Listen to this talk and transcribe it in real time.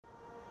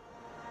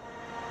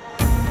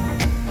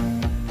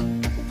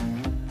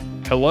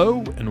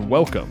Hello and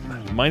welcome.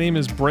 My name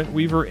is Brent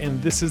Weaver,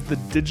 and this is the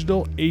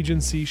Digital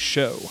Agency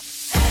Show,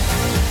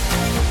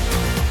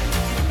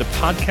 the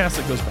podcast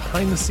that goes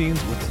behind the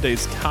scenes with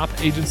today's top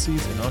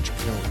agencies and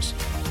entrepreneurs.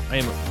 I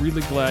am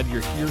really glad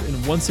you're here,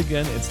 and once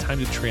again, it's time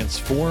to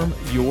transform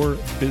your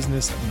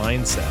business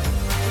mindset.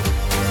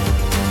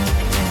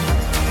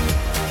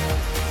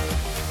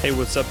 Hey,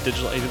 what's up,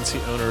 digital agency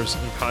owners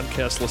and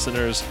podcast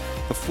listeners?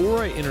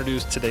 Before I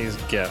introduce today's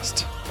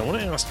guest, I want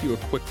to ask you a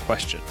quick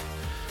question.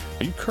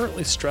 Are you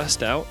currently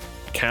stressed out,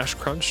 cash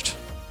crunched,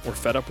 or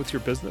fed up with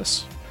your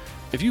business?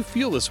 If you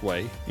feel this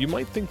way, you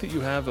might think that you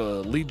have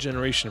a lead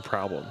generation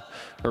problem,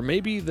 or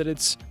maybe that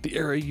it's the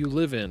area you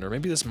live in, or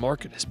maybe this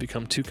market has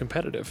become too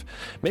competitive.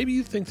 Maybe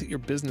you think that your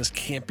business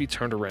can't be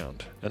turned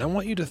around, and I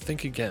want you to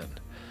think again.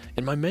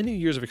 In my many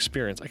years of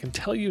experience, I can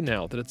tell you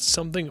now that it's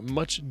something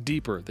much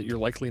deeper that you're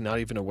likely not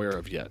even aware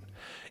of yet.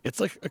 It's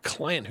like a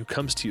client who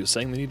comes to you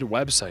saying they need a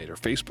website or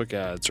Facebook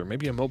ads or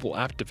maybe a mobile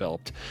app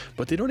developed,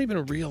 but they don't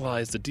even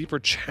realize the deeper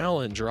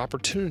challenge or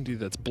opportunity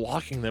that's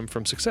blocking them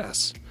from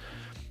success.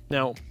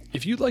 Now,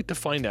 if you'd like to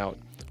find out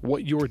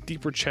what your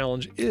deeper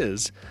challenge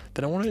is,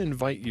 then I want to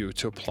invite you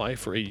to apply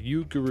for a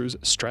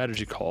UGurus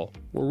strategy call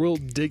where we'll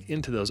dig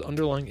into those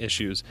underlying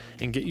issues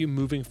and get you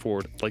moving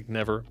forward like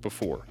never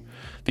before.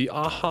 The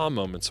aha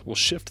moments will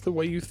shift the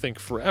way you think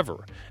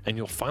forever, and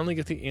you'll finally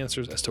get the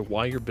answers as to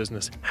why your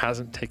business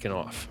hasn't taken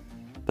off.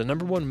 The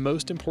number one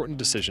most important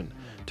decision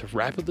to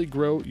rapidly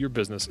grow your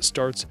business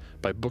starts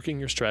by booking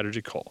your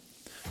strategy call.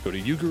 Go to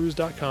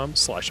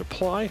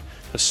ugurus.com/apply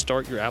to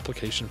start your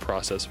application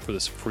process for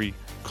this free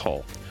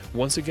call.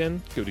 Once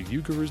again, go to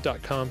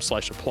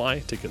ugurus.com/apply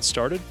to get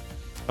started.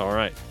 All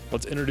right,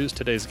 let's introduce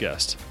today's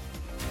guest.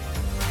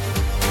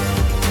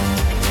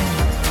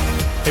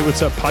 Hey,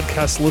 what's up,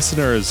 podcast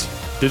listeners,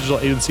 digital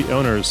agency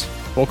owners?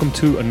 Welcome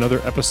to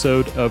another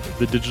episode of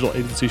the Digital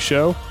Agency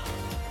Show.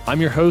 I'm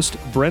your host,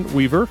 Brent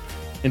Weaver,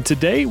 and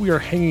today we are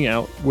hanging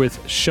out with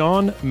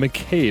Sean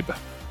McCabe.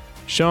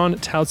 Sean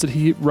touts that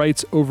he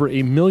writes over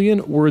 1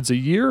 million words a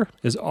year,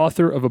 is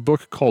author of a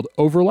book called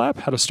Overlap,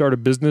 How to Start a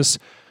Business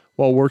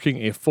While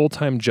Working a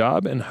Full-Time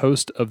Job, and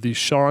host of the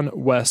Sean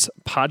Wes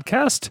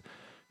podcast.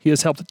 He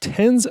has helped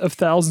tens of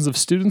thousands of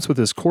students with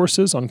his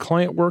courses on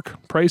client work,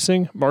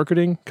 pricing,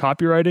 marketing,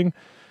 copywriting,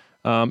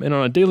 and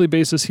on a daily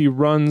basis, he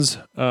runs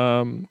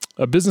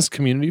a business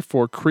community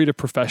for creative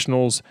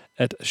professionals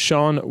at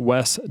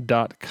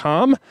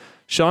seanwes.com.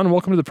 Sean,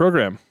 welcome to the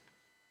program.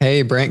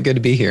 Hey, Brent, good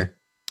to be here.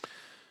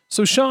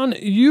 So, Sean,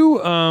 you,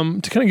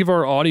 to kind of give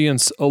our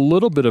audience a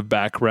little bit of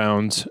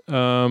background,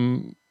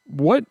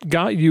 what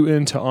got you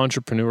into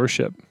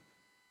entrepreneurship?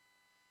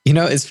 You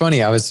know, it's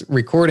funny. I was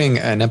recording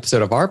an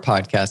episode of our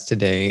podcast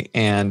today,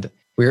 and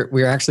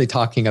we're actually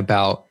talking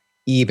about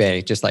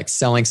eBay, just like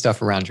selling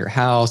stuff around your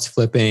house,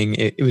 flipping.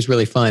 It was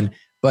really fun.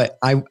 But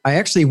I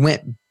actually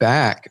went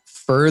back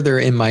further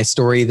in my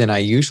story than I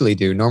usually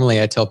do.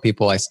 Normally, I tell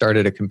people I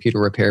started a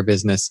computer repair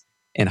business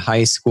in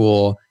high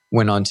school,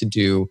 went on to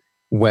do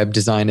web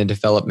design and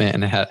development,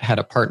 and had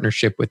a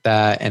partnership with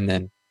that, and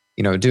then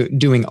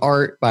doing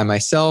art by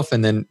myself,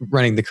 and then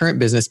running the current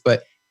business.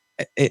 But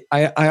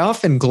I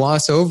often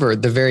gloss over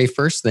the very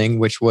first thing,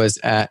 which was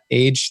at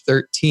age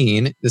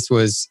 13.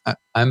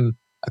 I'm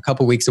a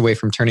couple weeks away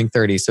from turning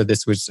 30. So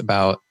this was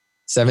about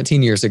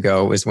 17 years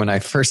ago was when I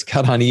first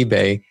got on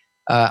eBay.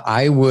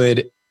 I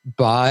would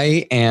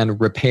buy and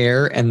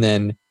repair and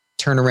then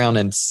turn around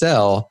and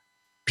sell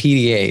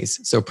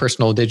PDAs. So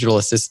personal digital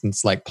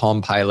assistants like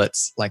Palm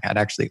Pilots. Like I'd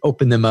actually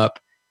open them up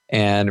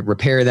and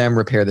repair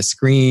the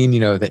screen.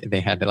 They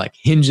had like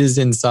hinges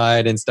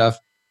inside and stuff.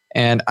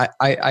 And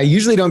I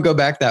usually don't go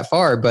back that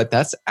far, but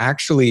that's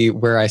actually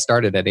where I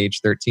started at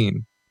age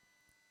 13.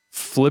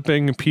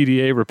 Flipping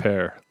PDA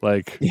repair.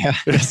 Yeah,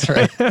 that's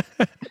right.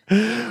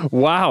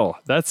 Wow.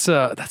 That's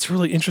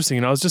really interesting.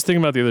 And I was just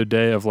thinking about the other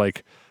day of I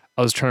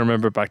was trying to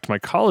remember back to my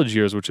college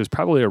years, which is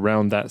probably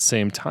around that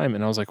same time.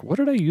 And I was like, what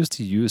did I used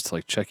to use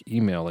to check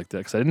email like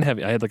that? Because I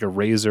had like a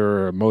Razor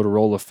or a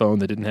Motorola phone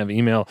that didn't have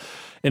email.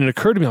 And it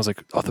occurred to me, I was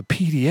like, oh, the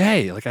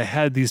PDA. I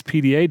had these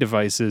PDA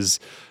devices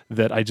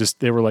that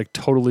they were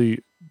totally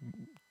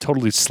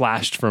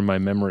slashed from my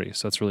memory.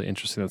 So that's really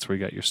interesting. That's where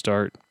you got your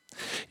start.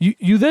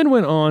 You then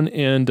went on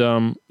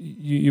and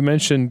you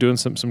mentioned doing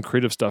some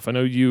creative stuff. I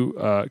know you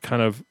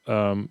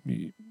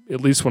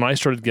at least when I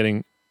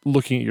started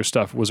looking at your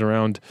stuff was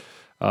around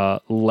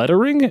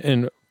lettering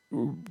and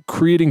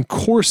creating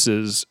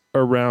courses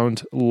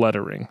around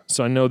lettering.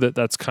 So I know that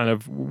that's kind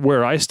of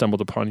where I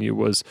stumbled upon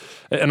you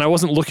and I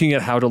wasn't looking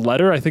at how to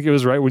letter. I think it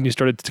was right when you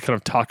started to kind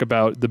of talk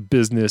about the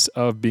business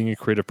of being a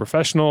creative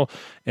professional,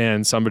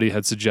 and somebody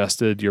had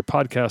suggested your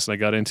podcast and I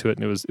got into it,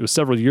 and it was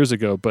several years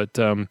ago. But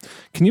can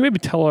you maybe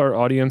tell our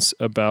audience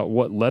about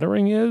what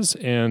lettering is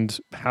and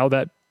how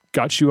that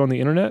got you on the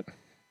internet?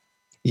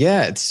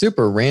 Yeah, it's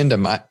super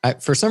random. I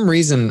for some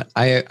reason,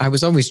 I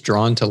was always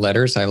drawn to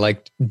letters. I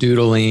liked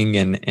doodling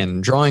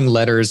and drawing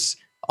letters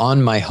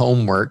on my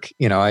homework.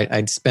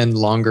 I'd spend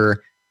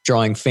longer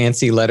drawing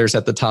fancy letters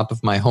at the top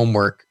of my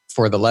homework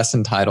for the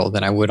lesson title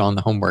than I would on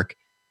the homework.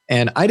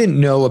 And I didn't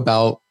know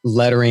about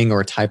lettering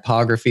or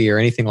typography or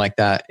anything like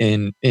that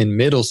in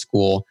middle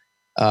school.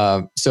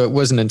 So it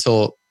wasn't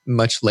until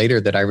much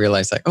later that I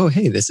realized like, oh,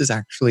 hey, this is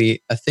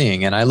actually a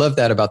thing. And I love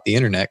that about the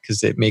internet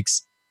because it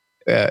makes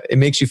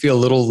you feel a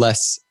little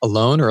less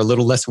alone or a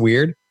little less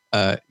weird.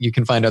 You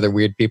can find other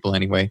weird people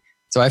anyway.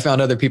 So I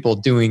found other people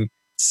doing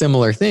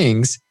similar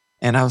things.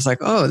 And I was like,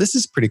 oh, this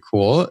is pretty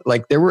cool.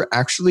 Like there were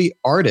actually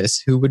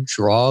artists who would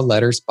draw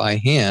letters by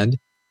hand.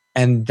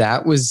 And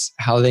that was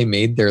how they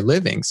made their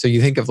living. So you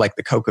think of like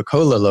the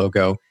Coca-Cola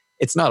logo.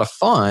 It's not a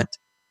font.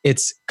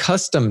 It's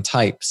custom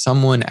type.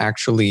 Someone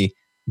actually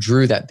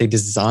drew that. They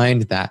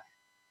designed that.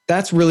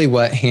 That's really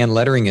what hand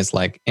lettering is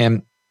like.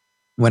 And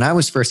when I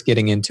was first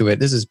getting into it,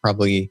 this is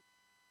probably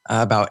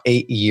about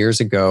 8 years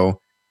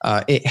ago,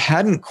 it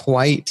hadn't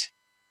quite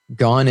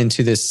gone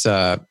into this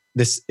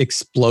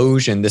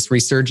explosion, this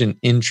resurgent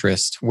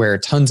interest where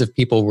tons of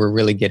people were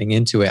really getting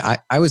into it.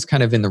 I was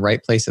kind of in the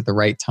right place at the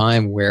right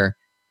time where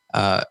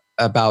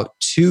about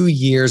 2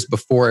 years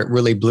before it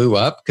really blew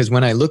up, because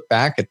when I look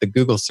back at the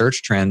Google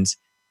search trends,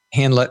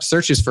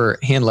 searches for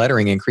hand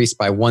lettering increased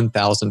by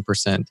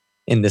 1,000%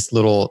 in this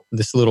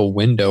little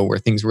window where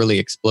things really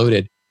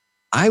exploded.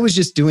 I was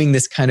just doing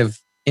this kind of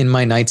in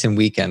my nights and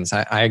weekends.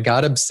 I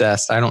got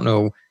obsessed. I don't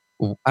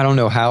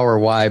know how or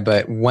why,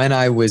 but when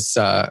I was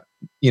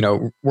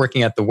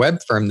working at the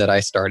web firm that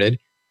I started,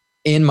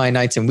 in my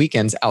nights and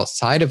weekends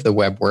outside of the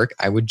web work,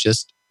 I would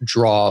just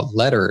draw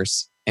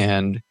letters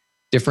and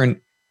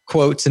different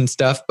quotes and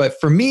stuff. But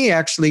for me,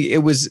 actually,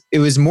 it was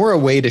more a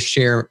way to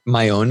share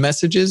my own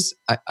messages.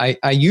 I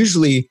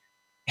usually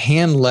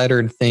hand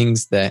lettered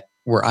things that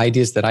were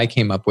ideas that I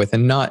came up with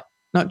and not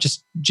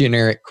just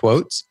generic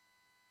quotes.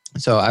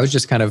 So I was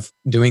just kind of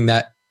doing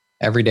that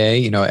every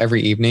day,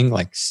 every evening,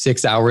 like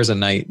 6 hours a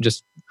night,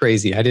 just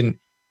crazy. I didn't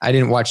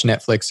watch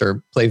Netflix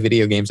or play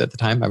video games at the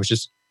time. I was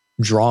just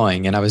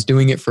drawing and I was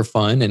doing it for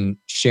fun and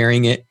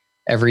sharing it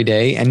every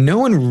day. And no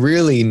one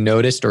really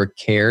noticed or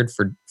cared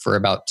for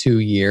about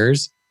 2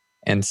 years.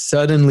 And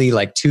suddenly,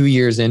 like 2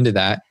 years into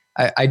that,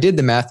 I did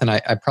the math and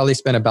I probably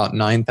spent about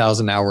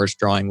 9,000 hours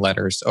drawing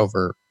letters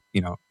over,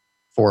 4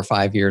 or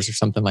 5 years or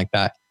something like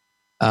that.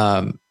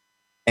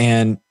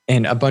 And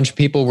a bunch of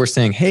people were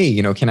saying, hey,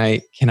 can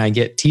I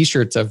get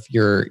t-shirts of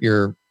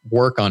your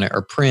work on it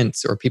or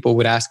prints? Or people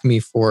would ask me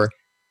for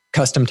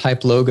custom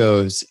type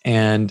logos.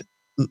 And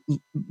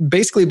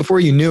basically before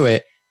you knew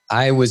it,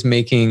 I was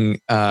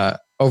making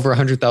over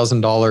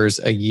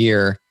 $100,000 a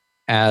year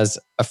as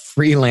a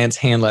freelance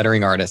hand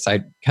lettering artist.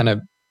 I kind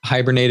of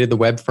hibernated the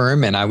web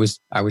firm and I was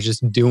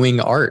just doing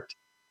art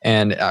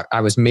and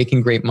I was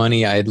making great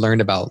money. I had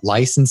learned about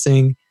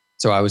licensing.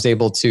 So I was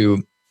able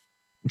to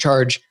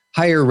charge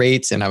higher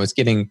rates and I was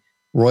getting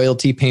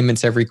royalty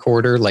payments every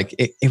quarter. Like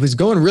it was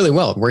going really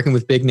well, working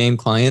with big name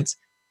clients.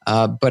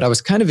 But I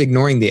was kind of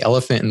ignoring the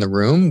elephant in the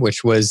room,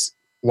 which was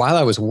while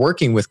I was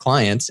working with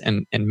clients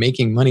and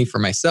making money for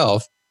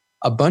myself,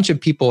 a bunch of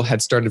people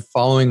had started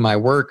following my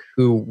work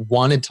who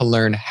wanted to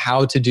learn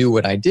how to do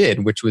what I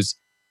did, which was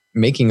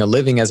making a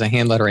living as a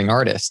hand lettering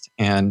artist.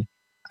 And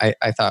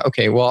I thought,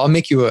 okay, well, I'll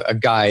make you a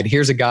guide.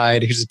 Here's a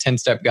guide. Here's a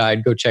 10-step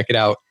guide. Go check it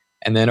out.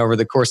 And then over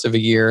the course of a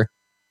year,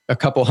 a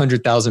couple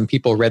 100,000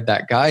 people read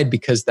that guide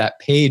because that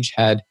page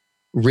had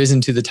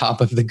risen to the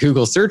top of the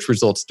Google search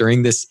results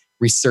during this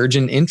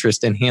resurgent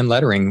interest in hand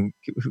lettering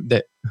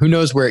that who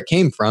knows where it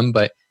came from,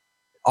 but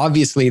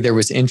obviously there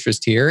was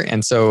interest here.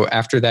 And so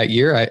after that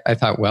year, I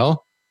thought,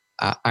 well,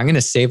 I'm going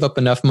to save up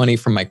enough money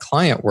from my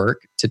client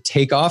work to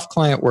take off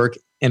client work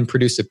and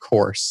produce a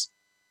course.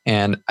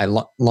 And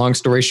long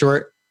story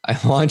short, I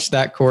launched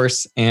that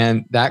course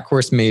and that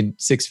course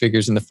made 6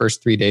 figures in the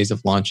first 3 days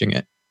of launching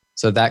it.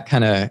 So that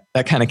kind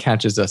of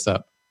catches us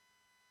up.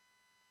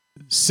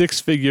 6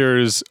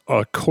 figures,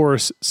 a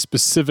course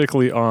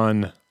specifically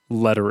on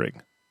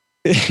lettering.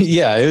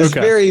 Yeah, it was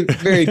very,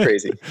 very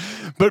crazy.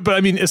 But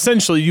I mean,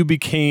 essentially you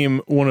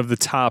became one of the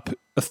top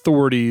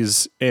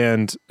authorities.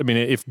 And I mean,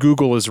 if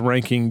Google is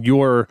ranking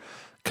your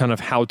kind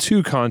of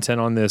how-to content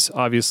on this,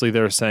 obviously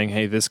they're saying,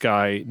 hey, this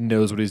guy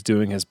knows what he's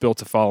doing, has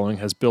built a following,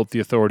 has built the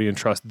authority and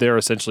trust. They're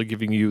essentially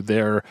giving you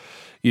their,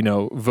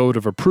 vote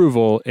of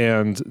approval.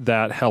 And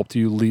that helped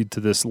you lead to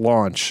this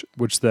launch,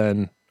 which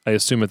then I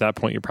assume at that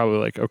point, you're probably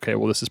like, okay,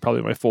 well, this is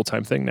probably my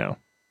full-time thing now.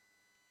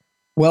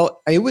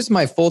 Well, it was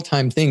my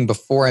full-time thing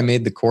before I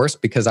made the course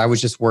because I was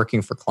just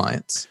working for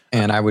clients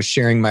and I was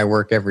sharing my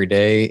work every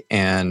day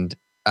and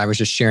I was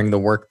just sharing the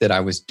work that I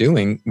was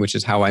doing, which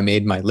is how I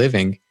made my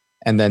living.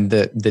 And then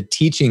the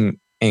teaching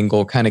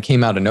angle kind of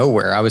came out of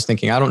nowhere. I was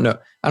thinking, I don't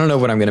know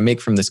what I'm going to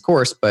make from this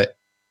course, but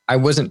I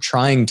wasn't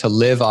trying to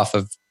live off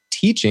of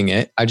teaching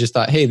it. I just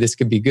thought, hey, this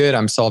could be good.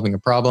 I'm solving a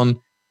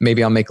problem.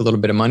 Maybe I'll make a little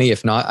bit of money.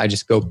 If not, I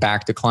just go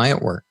back to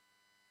client work.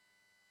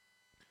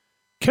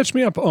 Catch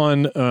me up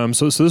on,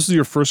 so this is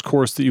your first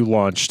course that you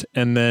launched,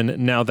 and then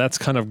now that's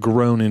kind of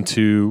grown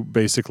into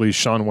basically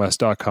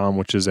SeanWes.com,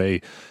 which is a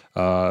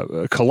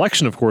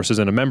collection of courses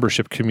and a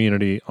membership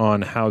community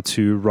on how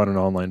to run an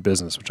online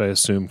business, which I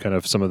assume kind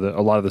of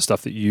a lot of the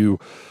stuff that you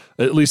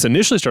at least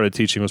initially started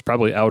teaching was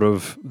probably out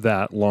of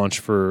that launch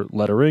for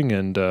lettering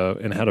and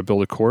how to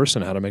build a course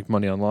and how to make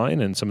money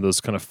online and some of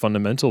those kind of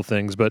fundamental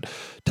things. But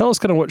tell us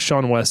kind of what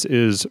Sean Wes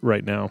is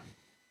right now.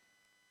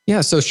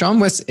 Yeah, so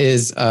Sean Wes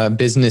is a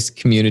business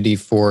community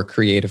for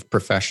creative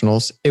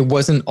professionals. It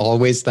wasn't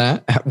always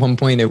that. At one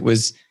point, it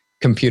was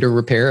computer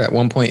repair. At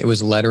one point, it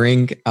was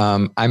lettering.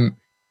 I'm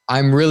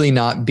really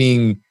not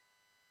being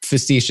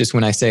facetious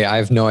when I say I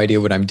have no idea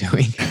what I'm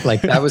doing.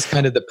 Like that was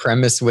kind of the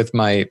premise with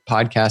my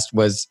podcast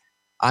was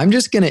I'm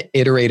just going to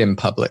iterate in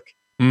public.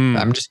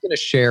 I'm just going to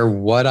share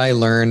what I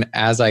learn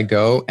as I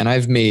go. And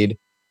I've made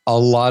a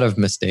lot of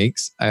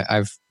mistakes.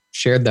 I've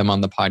shared them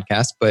on the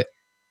podcast, but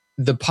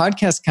the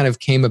podcast kind of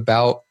came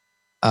about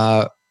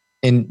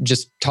in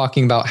just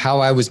talking about how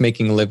I was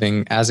making a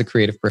living as a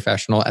creative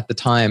professional. At the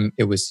time,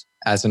 it was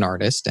as an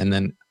artist. And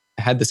then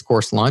I had this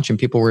course launch and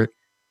people were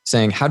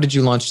saying, how did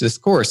you launch this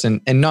course?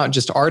 And not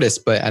just artists,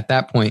 but at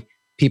that point,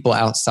 people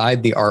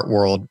outside the art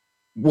world,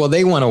 well,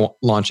 they want to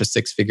launch a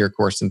 6-figure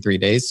course in 3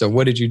 days. So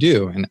what did you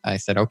do? And I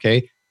said,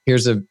 okay,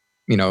 here's a,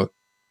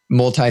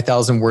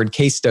 multi-thousand word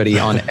case study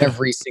on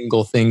every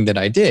single thing that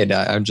I did.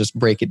 I'll just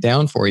break it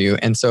down for you.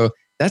 And so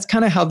that's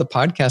kind of how the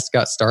podcast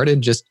got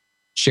started, just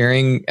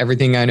sharing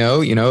everything I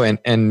know,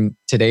 and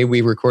today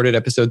we recorded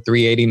episode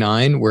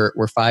 389.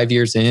 We're 5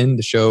 years in.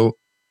 The show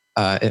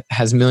it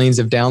has millions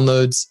of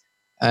downloads,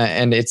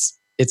 and it's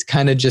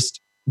kind of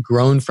just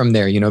grown from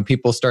there.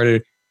 People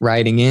started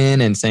writing in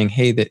and saying,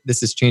 hey,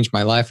 this has changed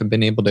my life. I've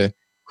been able to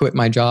quit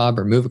my job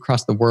or move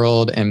across the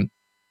world. And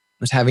I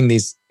was having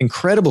these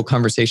incredible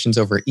conversations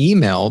over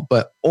email,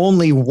 but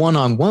only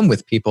one-on-one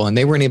with people, and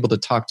they weren't able to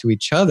talk to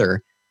each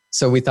other.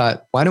 So we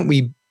thought, why don't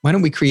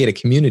we create a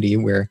community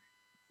where,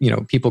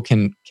 people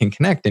can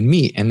connect and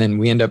meet, and then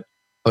we end up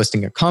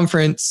hosting a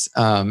conference,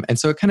 and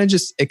so it kind of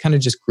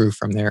just grew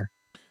from there.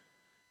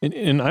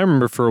 And I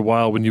remember for a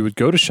while when you would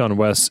go to Sean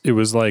Wes, it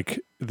was like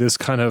this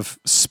kind of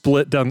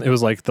split down. It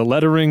was like the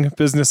lettering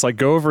business, like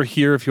go over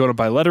here if you want to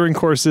buy lettering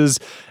courses,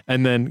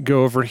 and then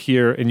go over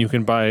here and you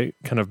can buy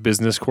kind of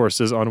business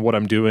courses on what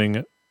I'm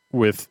doing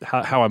with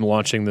how I'm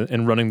launching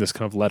and running this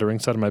kind of lettering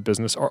side of my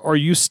business. Are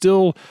you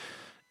still?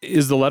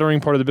 Is the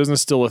lettering part of the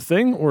business still a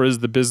thing, or is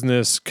the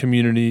business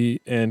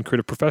community and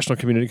creative professional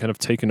community kind of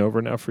taken over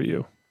now for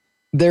you?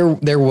 There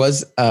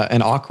was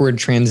an awkward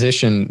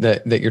transition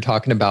that you're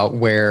talking about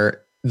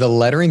where the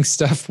lettering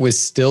stuff was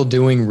still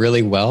doing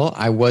really well.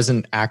 I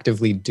wasn't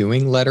actively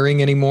doing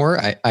lettering anymore.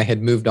 I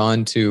had moved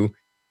on to,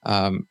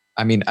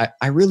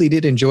 I really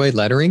did enjoy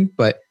lettering,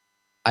 but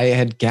I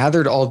had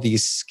gathered all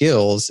these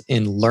skills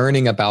in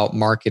learning about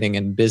marketing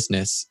and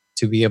business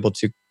to be able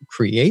to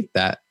create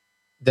that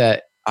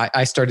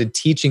I started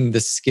teaching the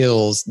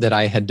skills that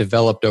I had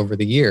developed over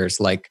the years,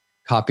 like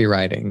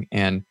copywriting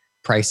and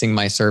pricing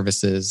my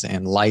services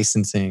and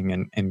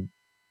licensing and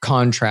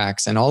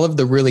contracts and all of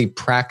the really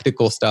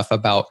practical stuff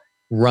about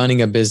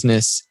running a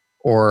business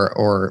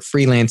or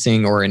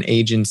freelancing or an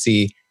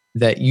agency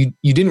that you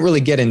didn't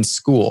really get in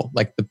school.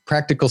 Like the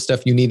practical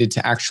stuff you needed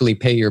to actually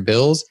pay your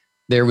bills,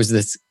 there was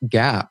this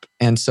gap.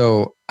 And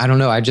so I don't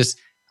know,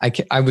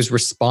 I was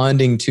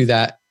responding to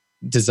that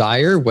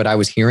desire, what I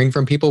was hearing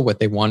from people, what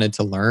they wanted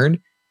to learn.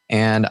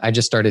 And I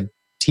just started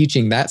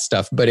teaching that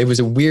stuff. But it was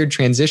a weird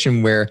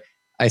transition where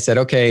I said,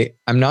 okay,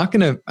 I'm not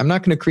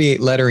gonna create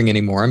lettering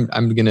anymore.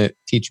 I'm gonna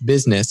teach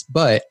business,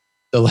 but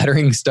the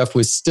lettering stuff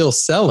was still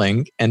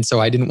selling. And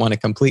so I didn't want to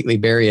completely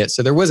bury it.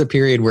 So there was a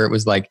period where it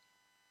was like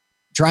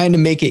trying to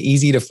make it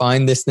easy to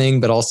find this thing,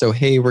 but also,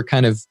 hey, we're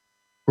kind of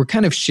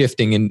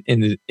shifting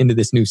into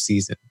this new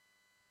season.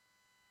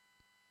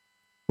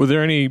 Were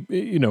there any,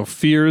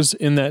 fears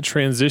in that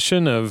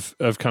transition of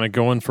kind of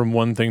going from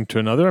one thing to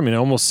another? I mean, it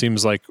almost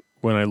seems like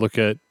when I look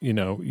at,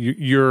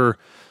 your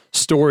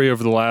story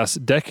over the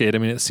last decade, I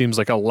mean, it seems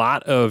like a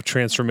lot of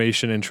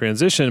transformation and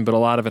transition, but a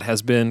lot of it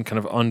has been kind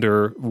of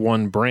under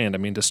one brand. I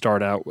mean, to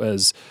start out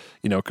as,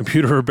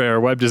 computer repair,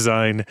 web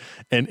design,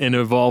 and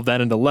evolve that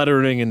into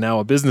lettering and now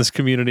a business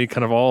community,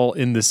 kind of all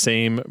in the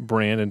same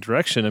brand and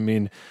direction. I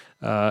mean,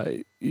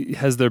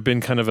 has there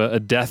been kind of a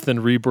death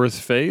and rebirth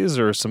phase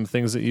or some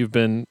things that you've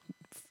been,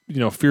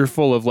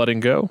 fearful of letting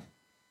go?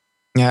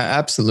 Yeah,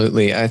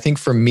 absolutely. I think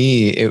for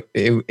me,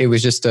 it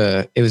was just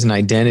it was an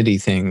identity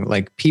thing.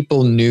 Like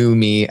people knew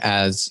me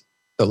as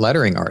the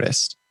lettering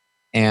artist.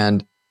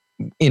 And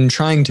in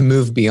trying to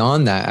move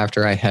beyond that,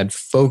 after I had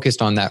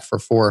focused on that for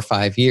 4 or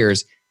 5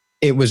 years,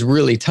 it was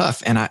really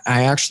tough. And I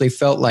actually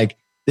felt like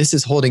this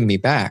is holding me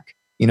back.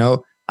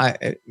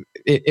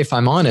 If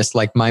I'm honest,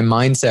 like my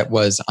mindset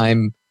was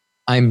I'm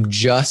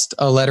just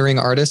a lettering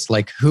artist.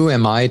 Like who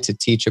am I to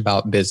teach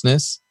about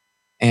business?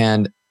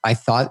 And I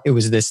thought it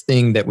was this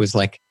thing that was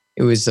like,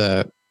 it was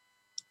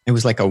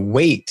like a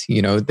weight,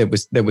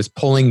 that was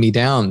pulling me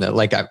down, that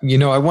like, I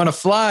want to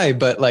fly,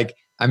 but like,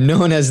 I'm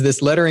known as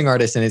this lettering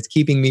artist and it's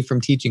keeping me from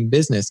teaching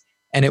business.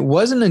 And it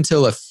wasn't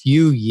until a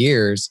few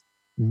years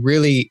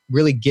really,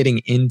 really getting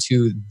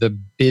into the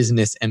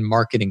business and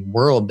marketing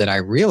world that I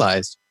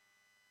realized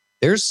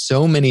there's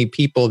so many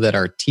people that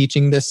are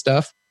teaching this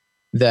stuff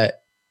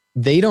that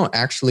they don't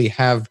actually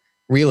have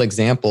real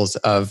examples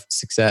of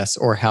success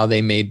or how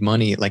they made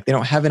money. Like they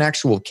don't have an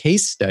actual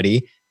case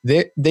study.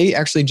 They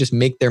actually just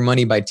make their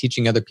money by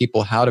teaching other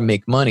people how to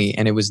make money.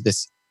 And it was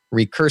this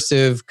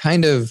recursive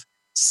kind of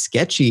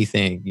sketchy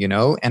thing,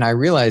 And I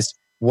realized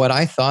what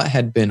I thought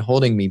had been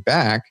holding me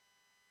back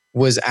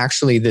was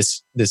actually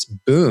this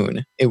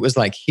boon. It was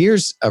like,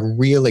 here's a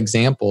real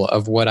example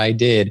of what I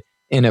did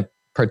in a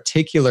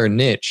particular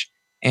niche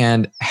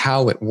and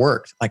how it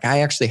worked. Like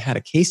I actually had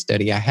a case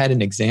study. I had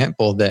an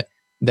example that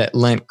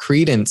lent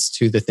credence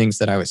to the things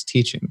that I was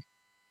teaching.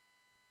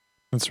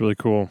 That's really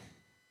cool.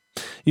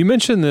 You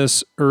mentioned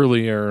this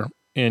earlier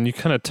and you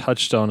kind of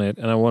touched on it,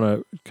 and I want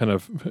to kind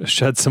of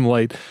shed some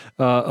light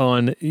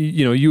on,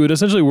 you would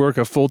essentially work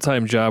a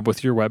full-time job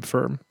with your web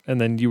firm,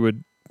 and then you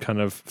would kind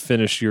of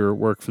finish your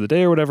work for the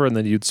day or whatever, and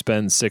then you'd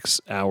spend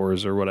 6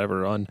 hours or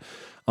whatever on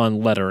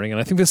lettering.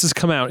 And I think this has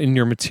come out in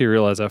your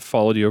material as I've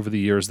followed you over the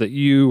years, that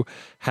you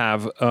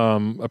have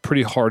a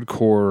pretty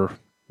hardcore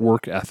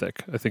work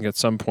ethic. I think at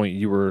some point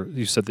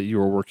you said that you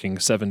were working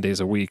 7 days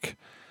a week,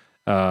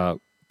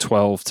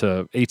 12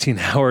 to 18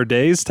 hour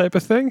days type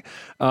of thing.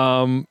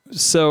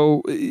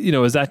 So,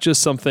 is that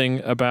just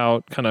something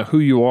about kind of who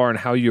you are and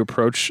how you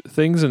approach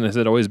things? And has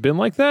it always been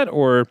like that?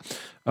 Or,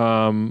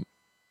 can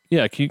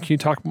you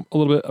talk a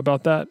little bit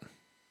about that?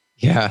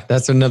 Yeah,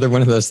 that's another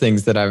one of those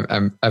things that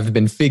I've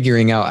been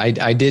figuring out.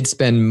 I did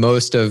spend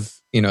most of,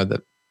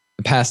 the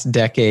past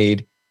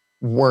decade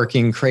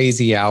working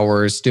crazy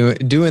hours,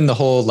 doing the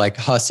whole like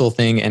hustle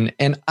thing.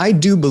 And I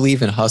do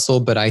believe in hustle,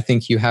 but I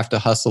think you have to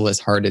hustle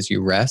as hard as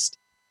you rest,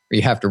 or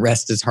you have to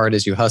rest as hard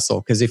as you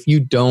hustle. Because if you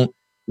don't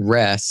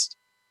rest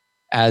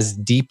as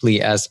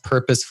deeply, as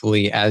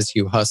purposefully as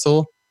you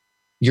hustle,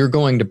 you're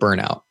going to burn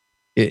out.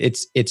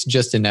 It's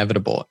just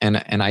inevitable. And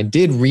I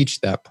did reach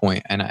that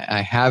point, and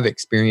I have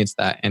experienced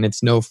that, and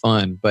it's no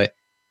fun. But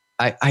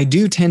I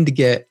tend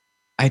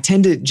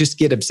to just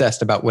get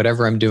obsessed about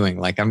whatever I'm doing.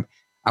 Like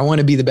I want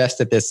to be the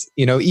best at this,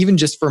 even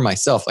just for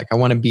myself. Like I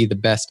want to be the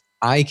best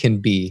I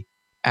can be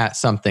at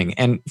something.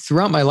 And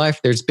throughout my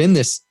life, there's been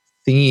this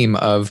theme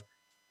of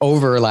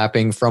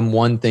overlapping from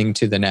one thing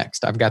to the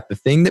next. I've got the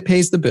thing that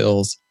pays the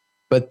bills,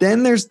 but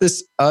then there's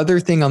this other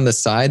thing on the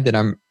side that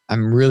I'm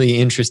really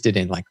interested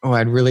in. Like, oh,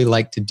 I'd really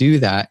like to do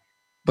that,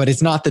 but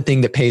it's not the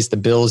thing that pays the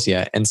bills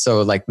yet. And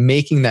so like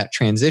making that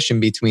transition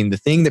between the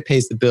thing that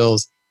pays the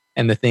bills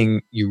and the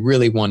thing you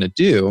really want to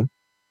do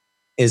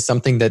is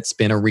something that's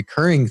been a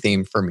recurring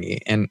theme for me.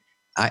 And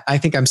I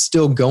think I'm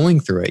still going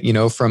through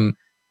it,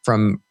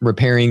 from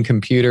repairing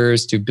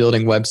computers to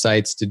building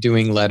websites to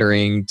doing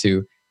lettering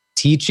to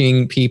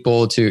teaching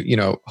people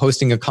to,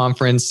 hosting a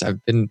conference.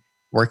 I've been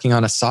working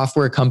on a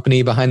software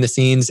company behind the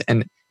scenes.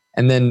 And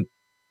then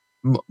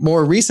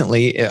more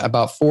recently,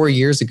 about 4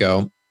 years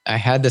ago, I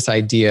had this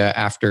idea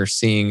after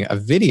seeing a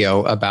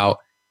video about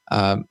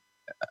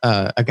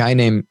a guy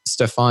named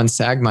Stefan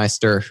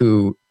Sagmeister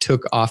who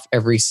took off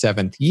every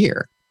 7th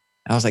year.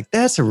 And I was like,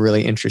 that's a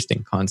really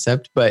interesting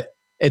concept, but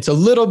it's a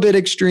little bit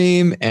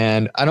extreme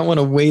and I don't want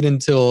to wait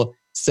until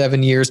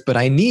 7 years, but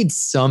I need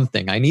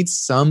something. I need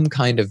some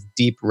kind of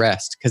deep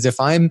rest. Because if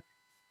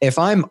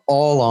I'm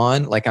all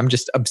on, like I'm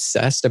just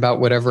obsessed about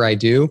whatever I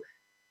do,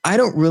 I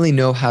don't really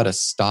know how to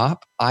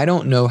stop. I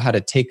don't know how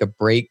to take a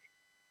break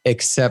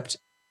except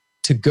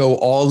to go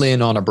all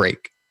in on a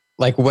break.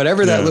 Like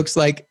whatever that looks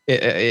like,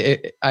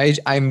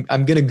 I'm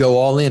going to go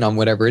all in on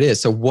whatever it is.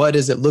 So what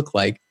does it look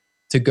like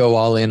to go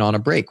all in on a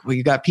break? Well,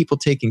 you got people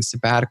taking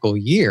sabbatical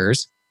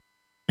years.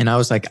 And I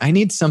was like, I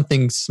need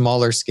something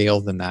smaller scale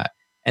than that.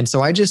 And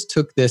so I just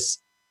took this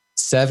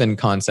 7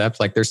 concept,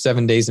 like there's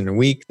 7 days in a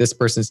week. This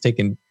person's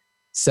taken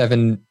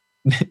 7,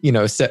 a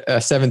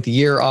 7th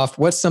year off.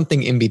 What's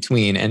something in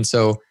between? And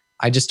so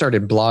I just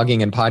started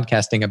blogging and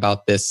podcasting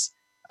about this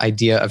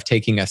idea of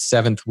taking a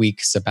 7th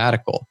week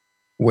sabbatical,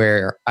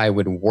 where I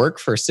would work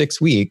for 6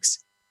 weeks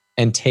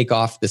and take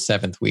off the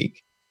 7th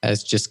week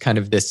as just kind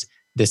of this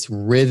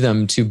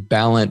rhythm to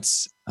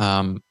balance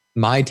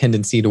my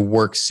tendency to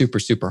work super,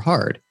 super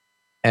hard.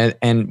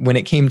 And when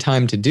it came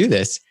time to do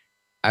this,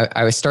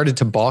 I started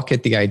to balk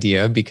at the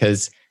idea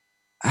because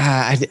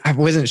I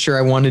wasn't sure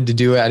I wanted to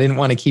do it. I didn't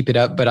want to keep it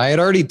up, but I had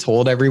already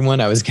told everyone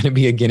I was going to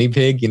be a guinea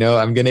pig.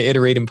 I'm going to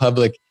iterate in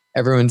public.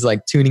 Everyone's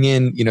like tuning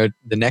in,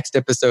 the next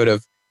episode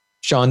of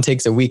Sean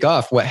takes a week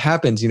off. What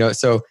happens,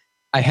 So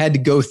I had to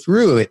go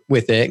through it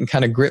with it and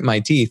kind of grit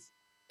my teeth,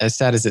 as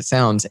sad as it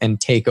sounds,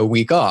 and take a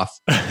week off.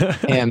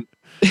 And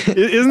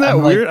isn't that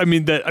weird?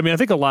 I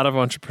think a lot of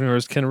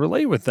entrepreneurs can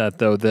relate with that,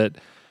 though, that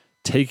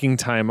taking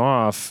time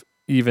off,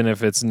 even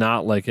if it's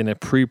not like in a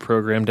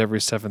pre-programmed every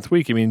 7th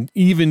week. I mean,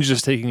 even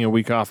just taking a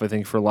week off, I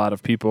think for a lot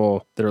of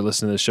people that are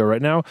listening to this show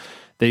right now,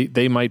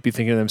 they might be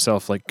thinking to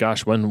themselves like,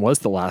 gosh, when was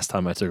the last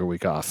time I took a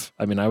week off?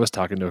 I mean, I was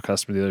talking to a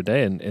customer the other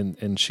day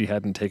and she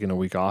hadn't taken a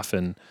week off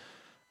in,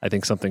 I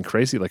think something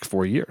crazy like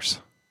 4 years.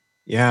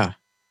 Yeah.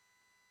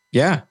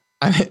 Yeah.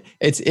 I mean,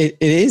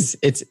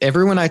 it's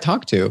everyone I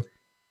talk to.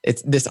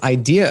 It's this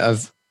idea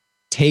of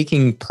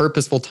taking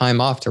purposeful time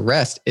off to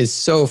rest is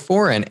so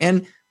foreign.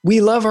 And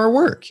we love our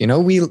work.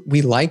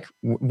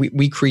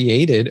 We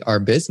created our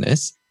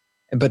business.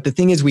 But the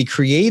thing is, we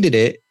created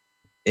it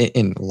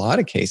in a lot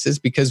of cases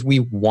because we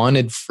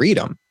wanted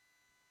freedom.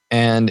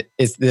 And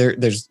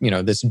there's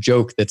this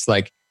joke that's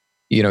like,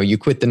 you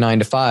quit the 9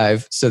 to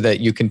 5 so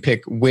that you can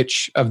pick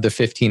which of the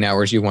 15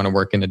 hours you want to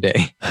work in a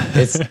day.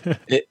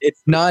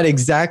 It's not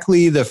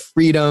exactly the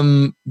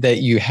freedom that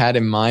you had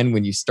in mind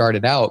when you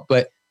started out,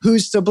 but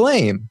who's to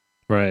blame?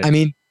 Right. I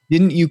mean,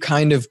 didn't you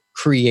kind of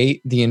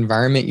create the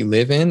environment you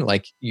live in?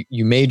 Like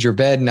you made your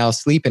bed, now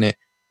sleep in it.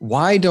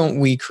 Why don't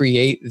we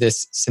create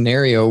this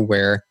scenario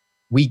where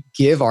we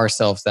give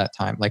ourselves that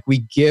time? Like we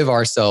give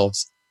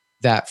ourselves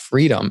that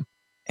freedom.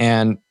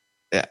 And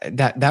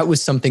that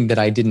was something that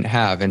I didn't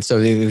have. And so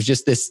it was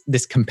just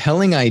this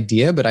compelling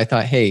idea, but I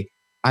thought, hey,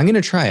 I'm going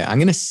to try it. I'm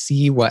going to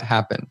see what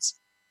happens.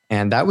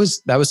 And that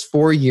was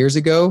 4 years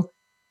ago.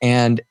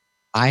 And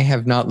I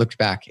have not looked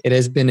back. It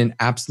has been an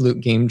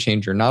absolute game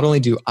changer. Not only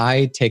do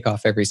I take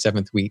off every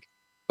 7th week,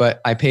 but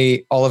I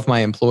pay all of my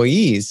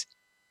employees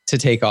to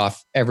take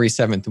off every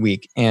 7th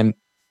week. And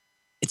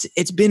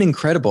it's been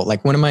incredible.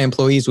 Like one of my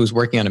employees was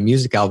working on a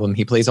music album.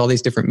 He plays all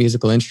these different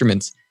musical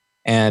instruments.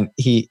 And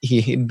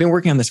he'd been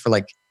working on this for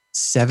like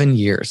 7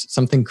 years,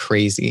 something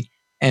crazy.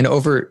 And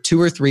over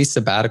 2 or 3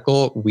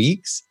 sabbatical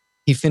weeks,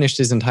 he finished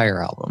his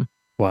entire album.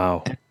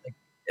 Wow.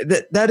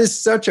 That is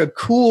such a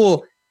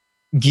cool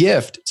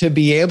gift to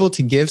be able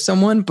to give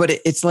someone. But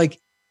it's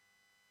like,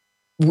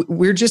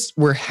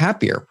 we're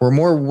happier. We're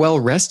more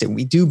well-rested.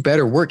 We do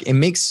better work. It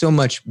makes so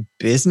much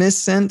business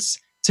sense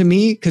to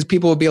me because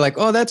people will be like,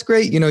 oh, that's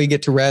great. You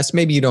get to rest.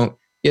 Maybe you don't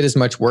get as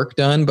much work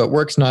done, but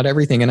work's not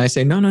everything. And I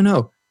say,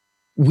 no.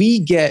 We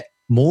get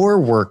more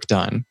work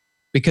done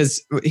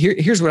because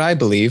here's what I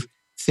believe.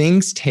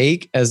 Things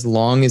take as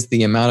long as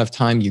the amount of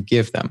time you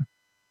give them.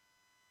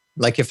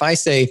 Like if I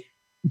say,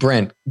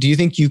 Brent, do you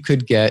think you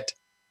could get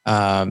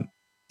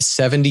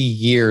 70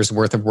 years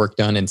worth of work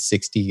done in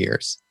 60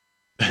 years?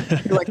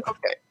 You're like,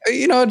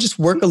 okay, I'll just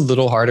work a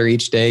little harder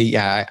each day.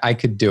 Yeah, I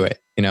could do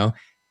it,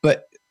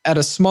 But at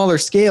a smaller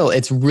scale,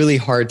 it's really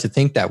hard to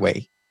think that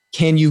way.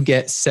 Can you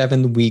get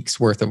 7 weeks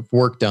worth of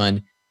work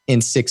done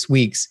in 6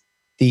 weeks?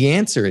 The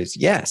answer is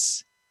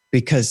yes,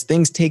 because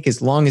things take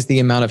as long as the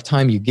amount of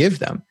time you give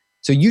them.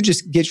 So you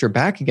just get your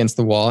back against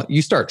the wall.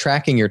 You start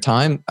tracking your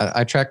time.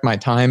 I track my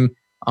time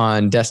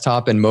on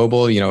desktop and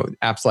mobile,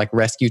 apps like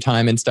Rescue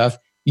Time and stuff.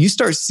 You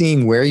start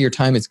seeing where your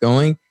time is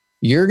going.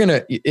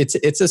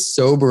 It's a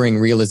sobering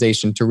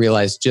realization to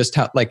realize just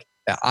how, like,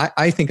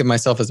 I think of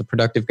myself as a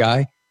productive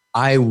guy.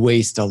 I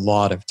waste a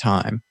lot of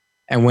time.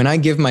 And when I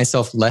give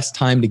myself less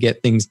time to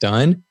get things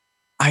done,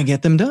 I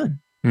get them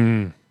done.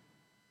 Mm.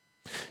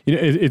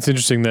 It's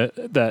interesting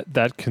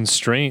that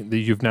constraint that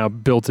you've now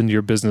built into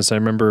your business. I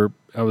remember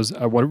I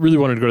really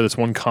wanted to go to this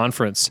one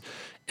conference,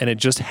 and it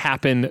just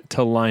happened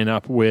to line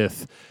up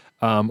with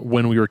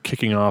when we were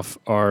kicking off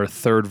our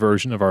 3rd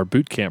version of our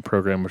boot camp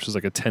program, which is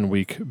like a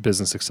 10-week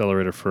business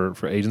accelerator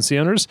for agency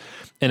owners.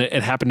 And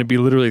it happened to be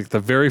literally the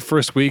very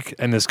first week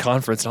in this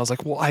conference. And I was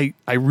like, well,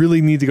 I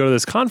really need to go to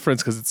this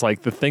conference because it's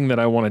like the thing that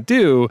I want to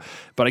do,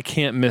 but I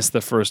can't miss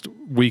the first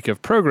week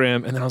of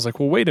program. And then I was like,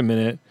 well, wait a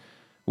minute.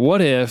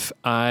 What if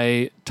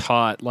I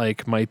taught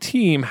like my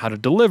team how to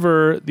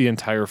deliver the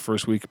entire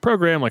first week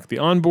program, like the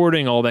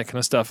onboarding, all that kind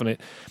of stuff? And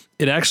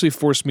it actually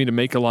forced me to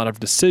make a lot of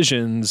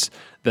decisions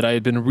that I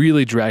had been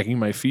really dragging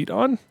my feet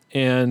on.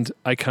 And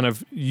I kind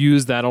of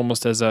used that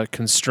almost as a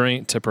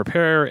constraint to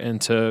prepare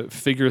and to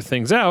figure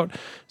things out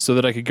so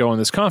that I could go on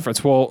this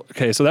conference. Well,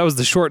 okay, so that was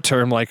the short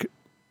term,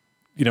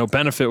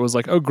 benefit was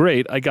like, oh,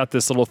 great, I got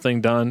this little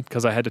thing done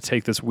because I had to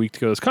take this week to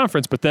go to this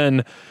conference. But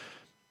then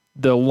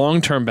the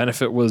long-term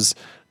benefit was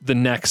the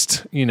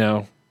next,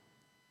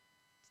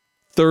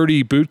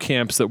 30 boot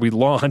camps that we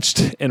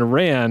launched and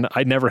ran.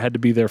 I never had to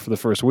be there for the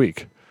first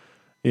week,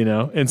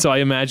 And so I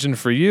imagine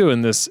for you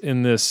in this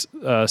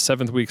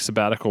 7th week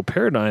sabbatical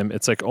paradigm,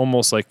 it's like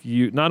almost like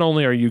you, not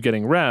only are you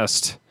getting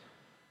rest,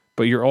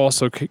 but you're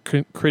also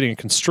creating a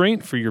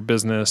constraint for your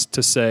business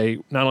to say,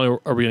 not only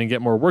are we going to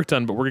get more work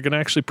done, but we're going to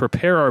actually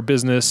prepare our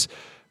business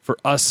for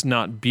us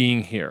not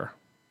being here.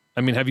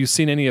 I mean, have you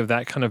seen any of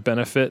that kind of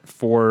benefit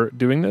for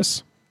doing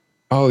this?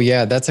 Oh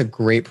yeah, that's a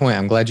great point.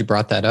 I'm glad you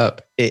brought that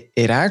up. It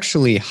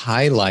actually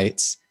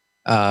highlights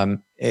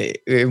when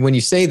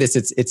you say this,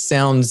 it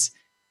sounds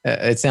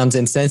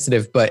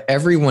insensitive, but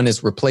everyone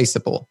is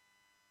replaceable,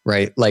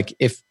 right? Like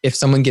if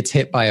someone gets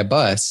hit by a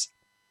bus,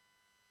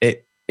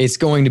 it's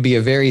going to be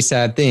a very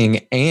sad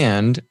thing,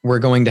 and we're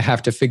going to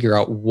have to figure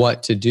out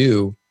what to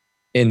do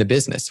in the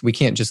business. We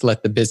can't just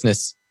let the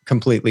business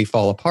completely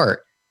fall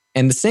apart.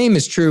 And the same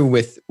is true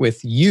with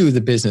you, the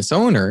business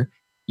owner.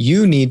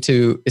 You need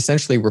to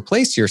essentially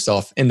replace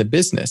yourself in the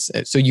business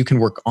so you can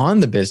work on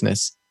the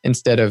business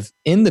instead of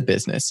in the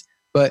business.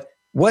 But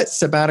what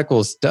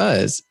sabbaticals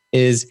does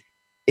is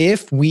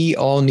if we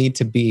all need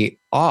to be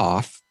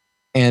off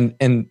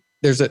And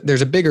there's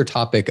a bigger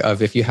topic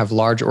of if you have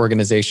large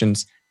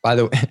organizations. By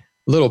the way,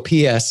 little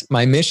PS,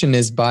 my mission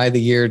is by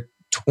the year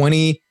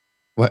 20,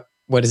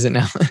 what is it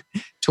now?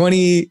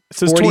 2047. It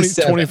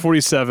says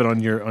 2047 on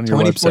your website.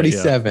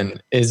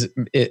 2047 is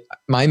it.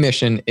 My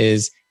mission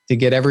is to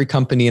get every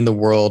company in the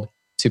world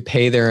to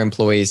pay their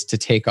employees to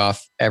take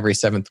off every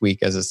 7th week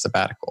as a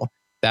sabbatical.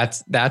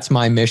 That's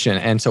my mission.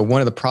 And so one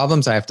of the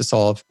problems I have to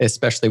solve,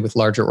 especially with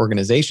larger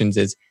organizations,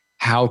 is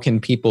how can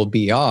people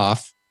be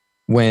off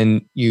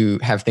when you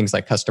have things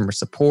like customer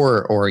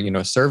support or,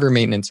 server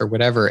maintenance or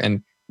whatever.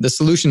 And the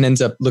solution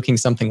ends up looking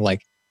something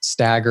like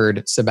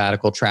staggered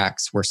sabbatical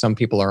tracks where some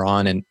people are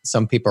on and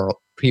some people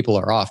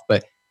are off.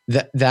 But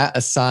that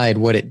aside,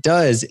 what it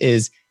does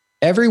is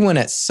everyone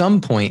at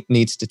some point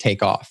needs to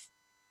take off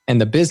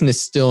and the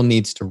business still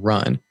needs to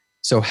run.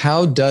 So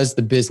how does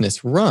the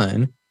business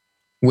run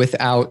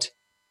without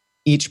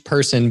each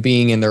person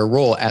being in their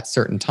role at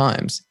certain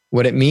times?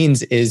 What it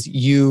means is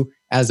you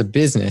as a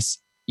business,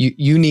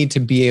 you need to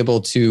be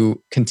able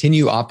to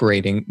continue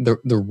operating.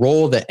 The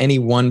role that any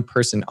one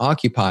person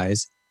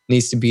occupies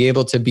needs to be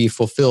able to be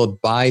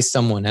fulfilled by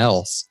someone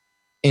else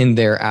in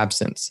their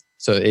absence.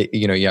 So,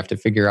 you have to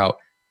figure out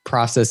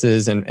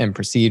processes and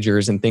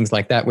procedures and things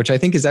like that, which I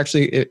think is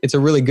actually, it's a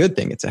really good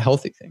thing. It's a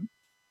healthy thing.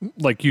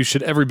 Like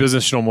every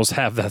business should almost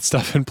have that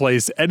stuff in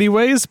place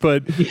anyways,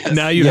 but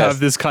now you have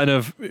this kind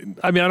of,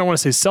 I don't want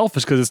to say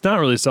selfish because it's not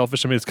really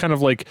selfish. It's kind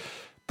of like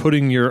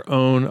putting your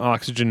own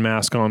oxygen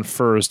mask on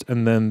first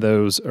and then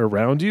those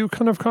around you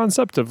kind of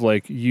concept of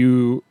like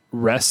you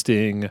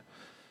resting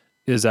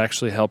is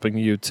actually helping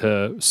you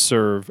to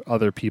serve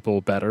other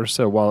people better.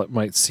 So while it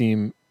might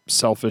seem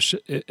selfish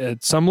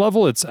at some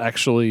level, it's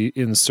actually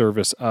in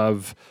service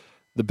of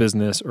the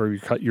business or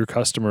your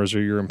customers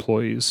or your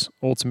employees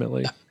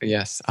ultimately.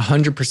 Yes,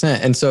 100%.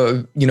 And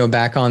so,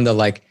 back on the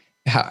like,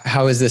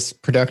 how is this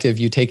productive?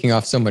 You taking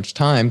off so much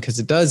time? Because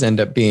it does end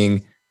up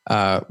being,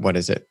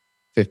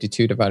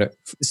 52 divided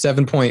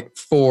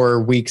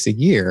 7.4 weeks a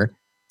year.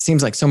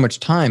 Seems like so much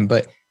time,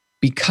 but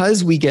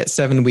because we get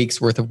 7 weeks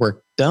worth of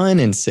work done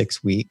in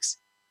 6 weeks,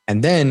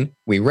 and then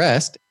we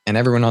rest and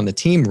everyone on the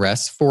team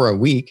rests for a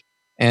week.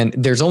 And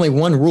there's only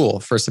one rule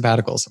for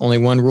sabbaticals, only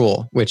one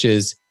rule, which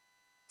is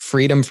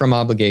freedom from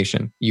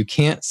obligation. You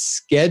can't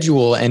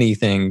schedule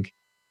anything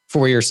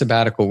for your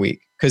sabbatical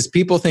week because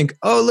people think,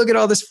 oh, look at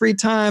all this free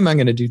time. I'm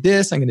going to do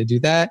this. I'm going to do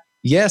that.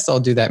 Yes, I'll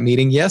do that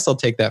meeting. Yes, I'll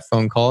take that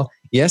phone call.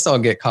 Yes, I'll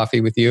get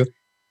coffee with you.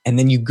 And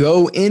then you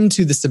go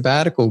into the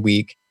sabbatical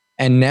week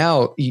and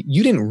now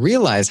you didn't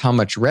realize how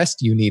much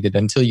rest you needed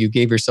until you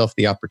gave yourself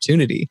the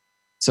opportunity.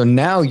 So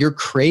now you're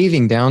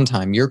craving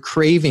downtime. You're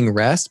craving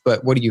rest.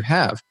 But what do you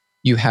have?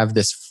 You have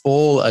this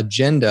full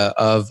agenda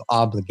of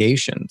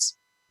obligations,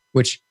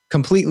 which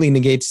completely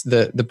negates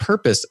the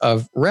purpose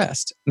of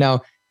rest.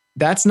 Now,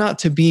 that's not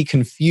to be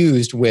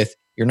confused with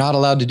you're not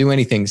allowed to do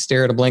anything,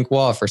 stare at a blank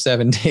wall for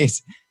 7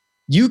 days.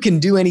 You can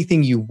do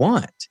anything you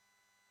want.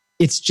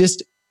 It's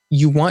just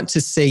you want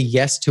to say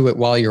yes to it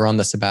while you're on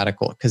the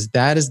sabbatical, because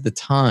that is the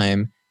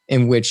time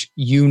in which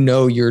you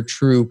know your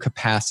true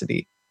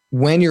capacity.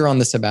 When you're on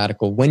the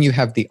sabbatical, when you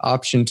have the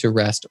option to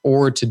rest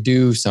or to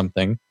do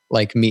something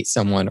like meet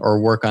someone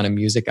or work on a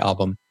music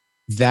album,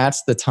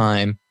 that's the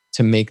time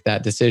to make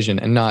that decision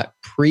and not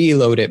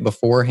preload it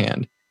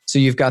beforehand. So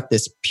you've got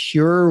this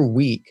pure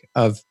week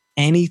of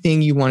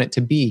anything you want it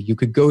to be. You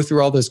could go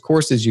through all those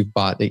courses you've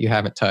bought that you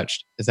haven't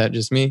touched. Is that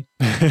just me?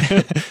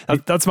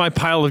 That's my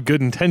pile of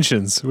good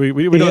intentions. We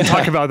don't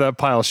talk about that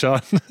pile,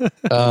 Sean.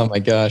 Oh my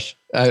gosh.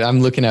 I'm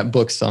looking at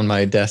books on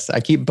my desk.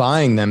 I keep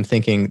buying them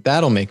thinking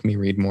that'll make me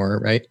read more,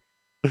 right?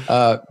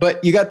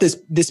 But you got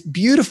this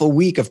beautiful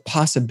week of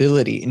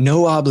possibility,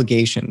 no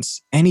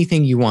obligations,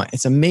 anything you want.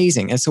 It's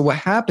amazing. And so what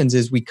happens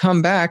is we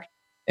come back,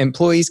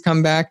 employees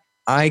come back,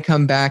 I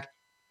come back,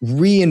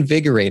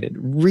 reinvigorated,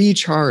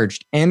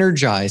 recharged,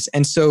 energized.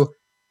 And so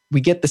we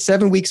get the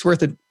 7 weeks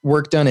worth of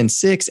work done in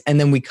 6,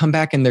 and then we come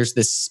back and there's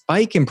this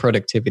spike in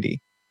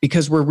productivity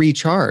because we're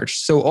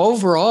recharged. So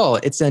overall,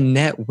 it's a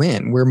net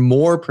win. We're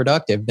more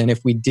productive than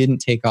if we didn't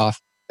take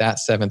off that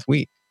 7th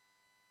week.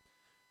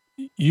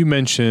 You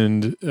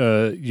mentioned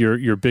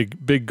your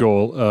big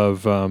goal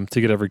of to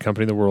get every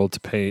company in the world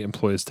to pay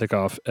employees to take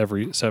off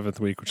every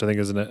 7th week, which I think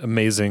is an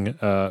amazing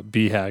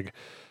BHAG.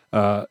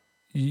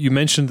 You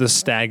mentioned the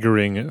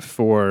staggering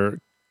for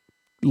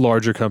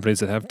larger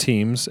companies that have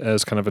teams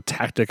as kind of a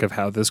tactic of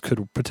how this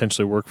could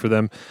potentially work for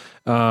them.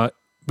 But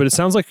it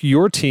sounds like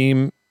your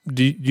team,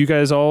 do you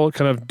guys all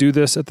kind of do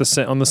this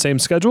on the same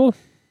schedule?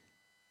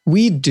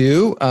 We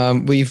do.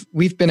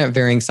 We've been at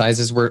varying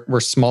sizes. We're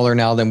smaller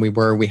now than we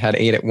were. We had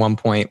 8 at one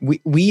point.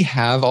 We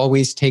have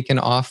always taken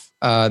off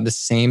the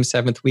same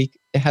 7th week.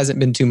 It hasn't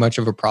been too much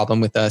of a problem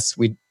with us.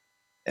 We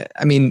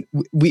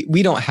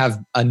don't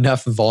have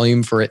enough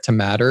volume for it to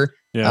matter.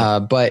 Yeah.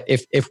 But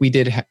if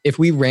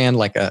we ran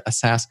like a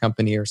SaaS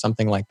company or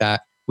something like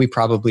that, we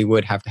probably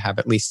would have to have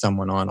at least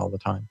someone on all the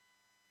time.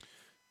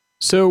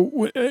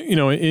 So,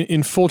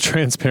 in full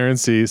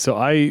transparency,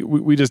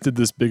 we just did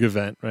this big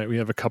event, right? We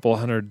have a couple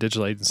hundred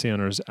digital agency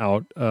owners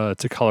out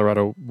to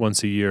Colorado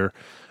once a year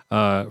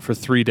for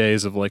 3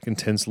 days of like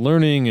intense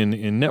learning and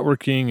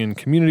networking and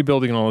community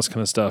building and all this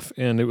kind of stuff.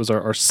 And it was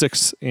our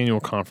sixth annual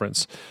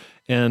conference.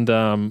 And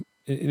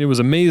it was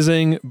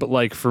amazing, but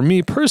like for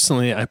me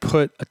personally, I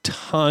put a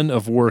ton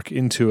of work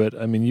into it.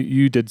 I mean,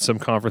 you did some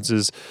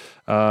conferences.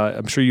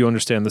 I'm sure you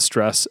understand the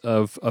stress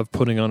of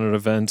putting on an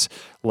event.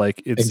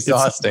 Like it's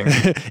exhausting.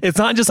 It's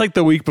not just like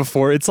the week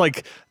before. It's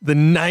like the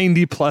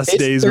 90 plus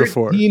days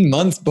before. 13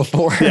 months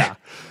before. Yeah.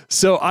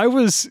 So I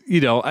was,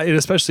 and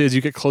especially as you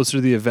get closer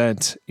to the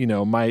event,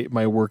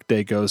 my work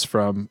day goes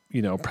from,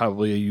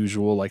 probably a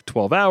usual like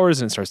 12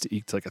 hours and it starts to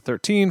eke to like a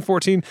 13,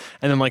 14.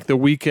 And then like the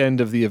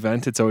weekend of the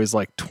event, it's always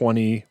like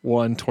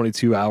 21,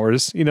 22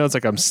 hours. It's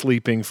like I'm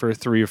sleeping for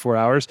 3 or 4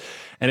 hours.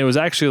 And it was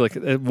actually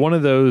like one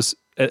of those,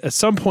 at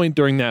some point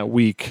during that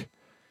week,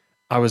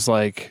 I was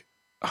like,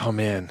 oh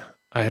man,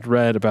 I had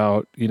read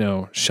about,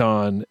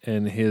 Sean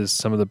and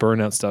some of the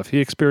burnout stuff he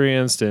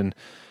experienced. And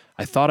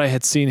I thought I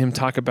had seen him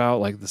talk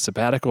about like the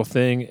sabbatical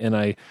thing. And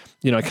I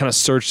kind of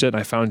searched it and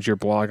I found your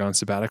blog on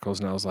sabbaticals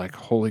and I was like,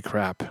 holy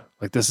crap,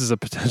 like this is a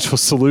potential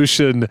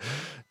solution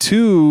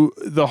to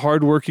the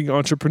hardworking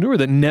entrepreneur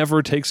that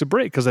never takes a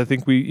break. Cause I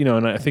think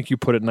and I think you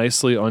put it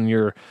nicely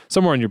on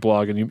somewhere on your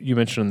blog. And you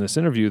mentioned in this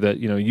interview that,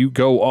 you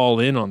go all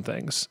in on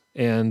things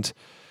and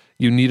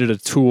you needed a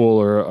tool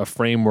or a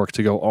framework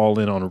to go all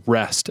in on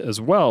rest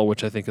as well,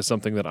 which I think is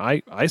something that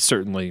I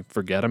certainly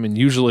forget. I mean,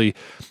 usually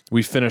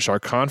we finish our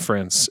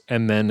conference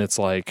and then it's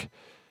like,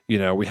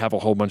 we have a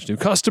whole bunch of new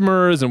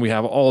customers and we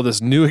have all this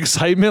new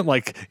excitement,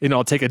 like,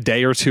 I'll take a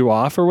day or two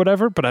off or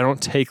whatever, but I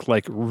don't take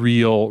like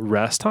real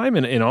rest time.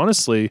 And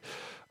honestly,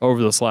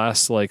 over this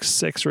last like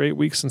 6 or 8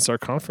 weeks since our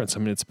conference, I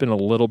mean, it's been a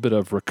little bit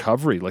of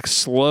recovery, like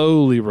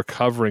slowly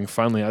recovering.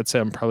 Finally, I'd say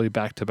I'm probably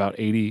back to about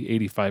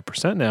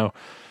 85% now.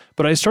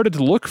 But I started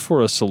to look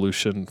for a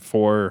solution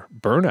for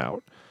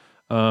burnout.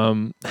 At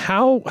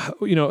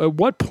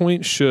what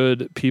point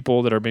should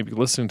people that are maybe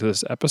listening to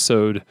this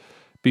episode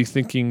be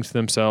thinking to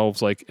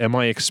themselves, like, am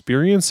I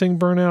experiencing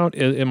burnout?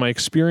 Am I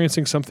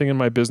experiencing something in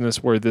my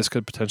business where this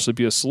could potentially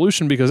be a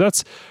solution? Because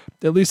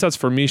that's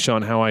for me,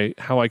 Sean, how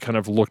I kind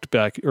of looked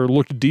back or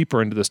looked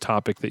deeper into this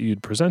topic that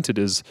you'd presented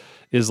is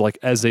like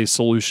as a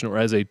solution or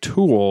as a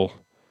tool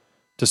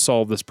to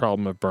solve this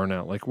problem of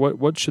burnout. Like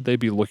what should they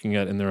be looking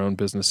at in their own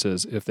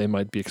businesses if they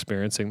might be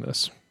experiencing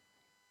this?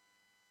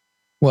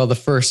 Well, the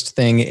first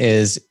thing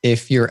is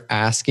if you're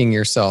asking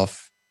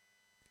yourself,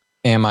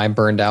 am I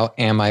burned out?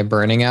 Am I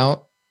burning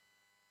out?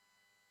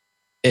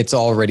 It's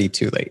already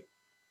too late.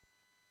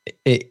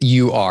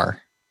 You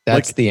are.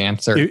 That's like, the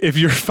answer. If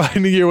you're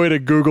finding your way to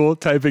Google,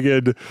 typing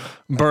in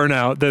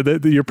burnout,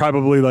 then you're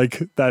probably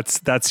like,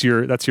 that's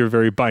your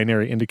very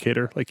binary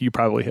indicator. Like you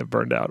probably have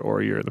burned out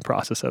or you're in the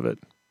process of it.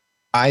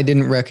 I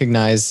didn't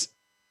recognize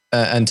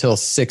until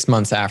 6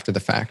 months after the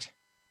fact.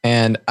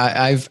 And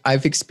I've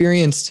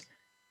experienced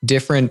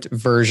different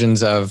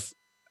versions of,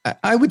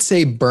 I would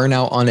say,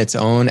 burnout on its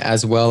own,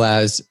 as well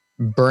as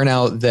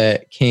burnout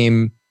that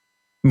came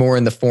more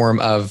in the form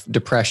of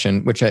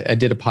depression, which I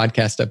did a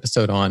podcast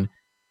episode on,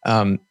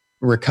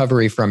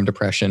 recovery from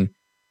depression.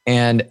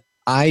 And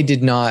I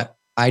did not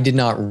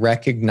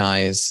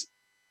recognize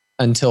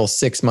until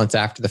 6 months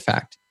after the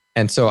fact.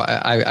 And so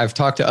I've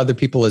talked to other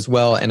people as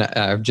well, and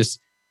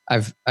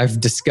I've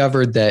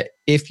discovered that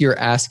if you're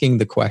asking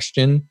the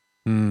question,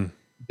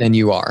 then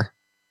you are.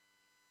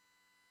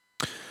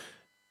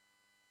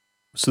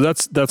 So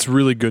that's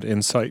really good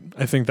insight.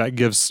 I think that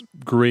gives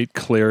great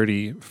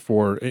clarity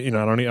for I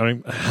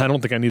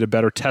don't think I need a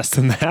better test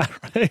than that.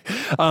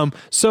 Right?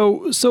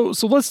 So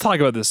let's talk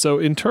about this. So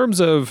in terms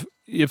of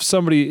if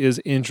somebody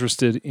is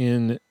interested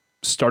in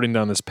starting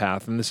down this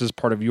path, and this is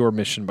part of your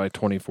mission by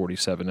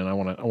 2047, and I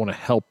want to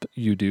help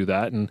you do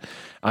that. And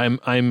I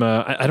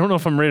don't know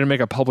if I'm ready to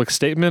make a public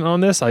statement on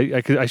this.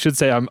 I should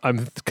say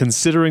I'm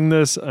considering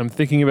this. I'm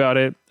thinking about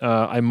it.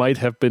 I might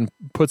have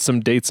put some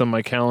dates on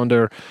my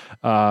calendar.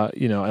 I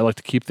like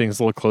to keep things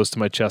a little close to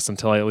my chest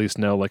until I at least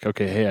know, like,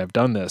 okay, hey, I've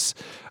done this.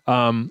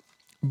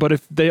 But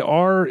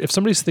if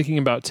somebody's thinking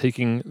about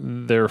taking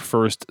their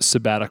first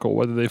sabbatical,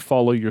 whether they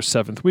follow your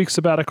 7th week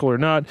sabbatical or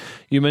not,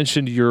 you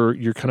mentioned your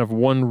kind of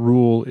one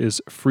rule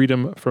is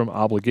freedom from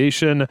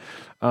obligation.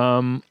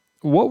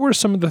 What were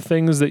some of the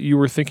things that you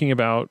were thinking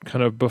about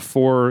kind of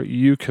before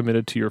you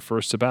committed to your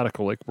first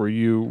sabbatical? Like, were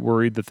you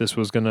worried that this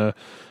was going to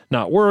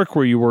not work?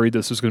 Were you worried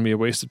this was going to be a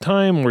waste of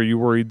time? Were you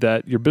worried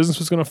that your business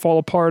was going to fall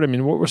apart? I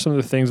mean, what were some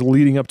of the things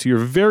leading up to your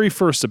very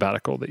first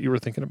sabbatical that you were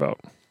thinking about?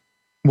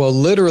 Well,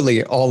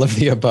 literally all of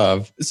the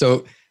above.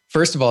 So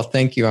first of all,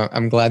 thank you.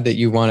 I'm glad that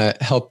you want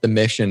to help the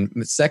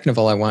mission. Second of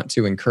all, I want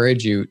to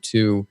encourage you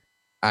to,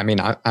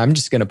 I'm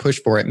just going to push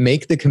for it.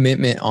 Make the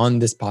commitment on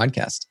this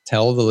podcast.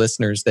 Tell the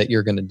listeners that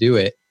you're going to do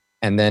it,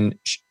 and then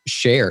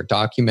share,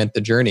 document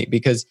the journey.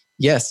 Because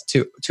yes,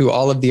 to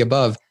all of the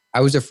above, I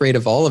was afraid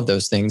of all of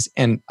those things.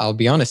 And I'll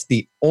be honest,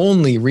 the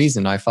only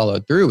reason I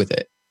followed through with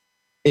it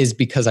is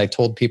because I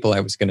told people I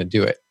was going to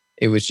do it.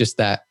 It was just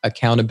that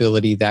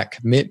accountability, that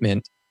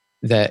commitment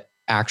that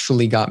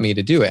actually got me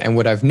to do it. And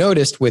what I've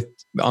noticed with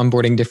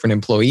onboarding different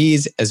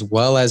employees, as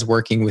well as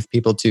working with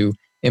people to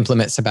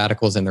implement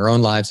sabbaticals in their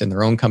own lives, in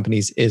their own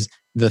companies, is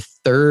the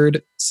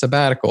third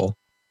sabbatical.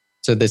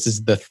 So this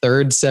is the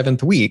third,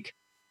 seventh week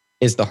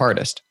is the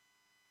hardest.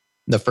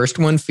 The first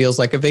one feels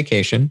like a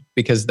vacation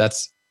because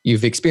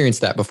you've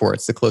experienced that before.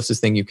 It's the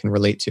closest thing you can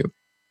relate to.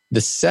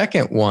 The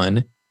second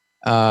one,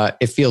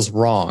 it feels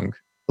wrong.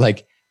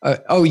 Like,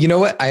 oh, you know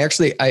what? I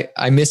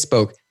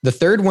misspoke. The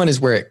third one is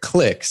where it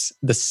clicks.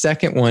 The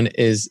second one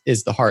is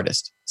the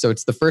hardest. So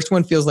it's the first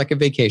one feels like a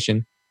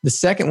vacation. The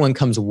second one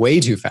comes way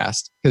too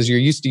fast because you're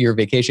used to your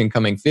vacation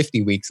coming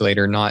 50 weeks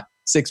later, not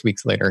 6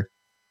 weeks later.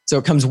 So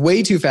it comes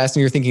way too fast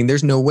and you're thinking,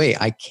 there's no way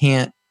I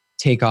can't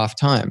take off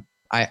time.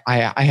 I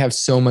have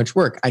so much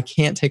work. I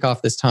can't take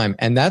off this time.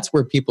 And that's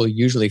where people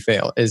usually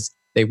fail, is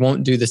they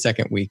won't do the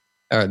second week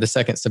or the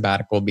second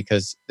sabbatical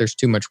because there's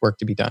too much work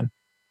to be done.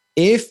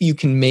 If you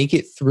can make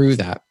it through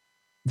that,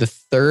 the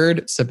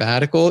third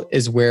sabbatical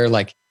is where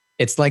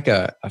it's like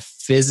a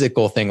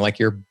physical thing, like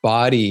your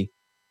body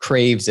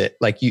craves it.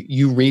 Like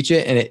you reach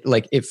it and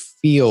it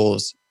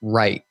feels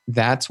right.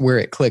 That's where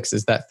it clicks,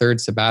 is that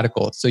third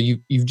sabbatical. So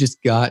you've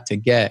just got to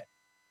get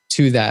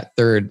to that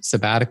third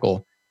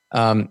sabbatical.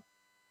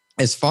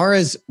 As far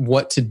as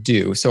what to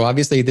do, so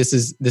obviously this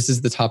is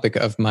the topic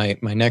of my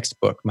next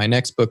book. My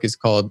next book is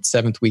called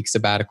 7th Week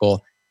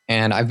Sabbatical,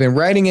 and I've been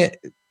writing it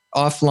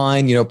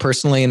offline,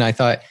 personally. And I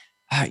thought,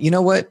 you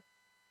know what?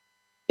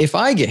 If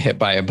I get hit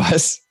by a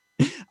bus,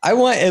 I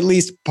want at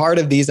least part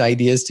of these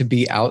ideas to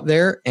be out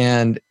there.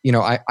 And,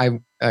 I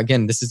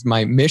again, this is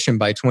my mission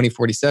by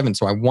 2047.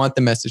 So I want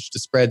the message to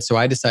spread. So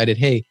I decided,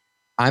 hey,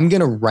 I'm going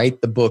to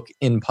write the book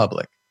in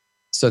public.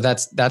 So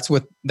that's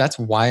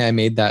why I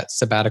made that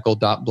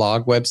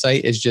sabbatical.blog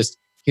website, is just,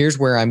 here's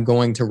where I'm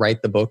going to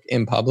write the book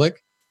in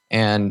public.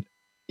 And,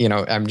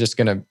 I'm just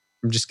going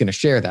to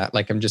share that.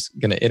 Like, I'm just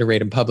going to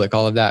iterate in public,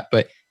 all of that.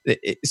 But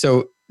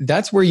so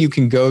that's where you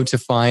can go to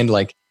find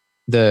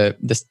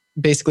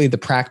basically the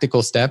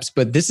practical steps.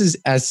 But this is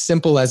as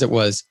simple as it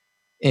was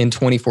in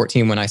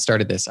 2014 when I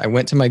started this. I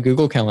went to my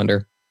Google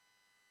Calendar.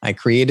 I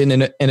created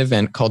an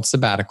event called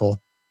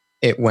Sabbatical.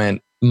 It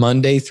went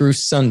Monday through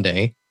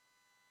Sunday.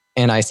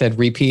 And I said,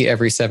 repeat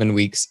every 7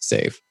 weeks,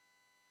 save.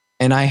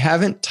 And I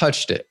haven't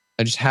touched it.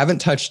 I just haven't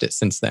touched it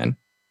since then.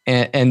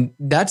 And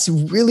that's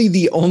really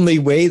the only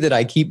way that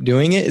I keep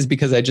doing it, is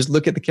because I just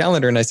look at the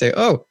calendar and I say,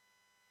 oh,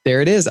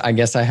 there it is. I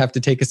guess I have to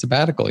take a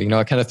sabbatical.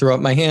 I kind of throw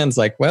up my hands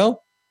like,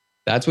 well,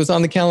 that's what's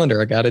on the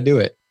calendar. I got to do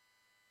it.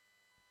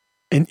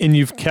 And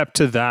you've kept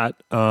to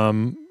that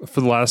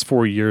for the last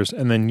 4 years.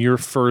 And then your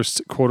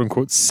first, quote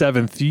unquote,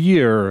 7th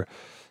year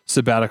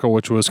sabbatical,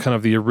 which was kind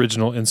of the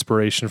original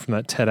inspiration from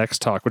that TEDx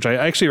talk, which I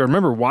actually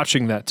remember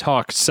watching that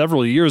talk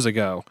several years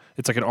ago.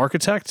 It's like an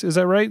architect, is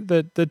that right?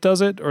 That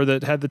does it, or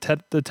that had the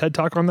TED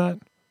talk on that?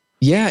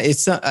 Yeah,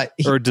 it's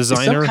or a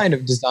designer, some kind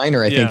of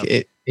designer, I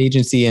think,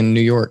 agency in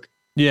New York.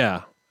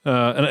 Yeah,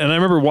 and I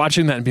remember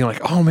watching that and being like,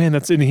 oh man,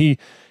 and he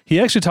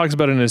actually talks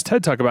about it in his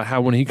TED talk about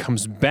how when he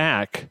comes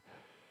back,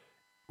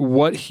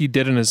 what he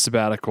did in his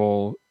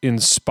sabbatical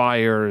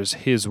inspires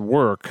his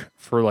work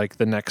for like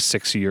the next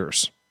 6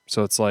 years.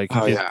 So it's like,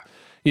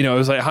 it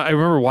was like, I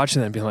remember watching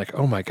that and being like,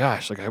 oh my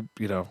gosh, like,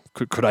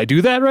 could I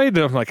do that? Right. And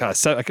I'm like,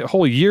 a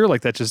whole year,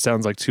 like that just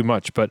sounds like too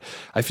much. But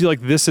I feel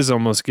like this is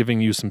almost giving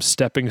you some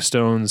stepping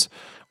stones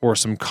or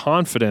some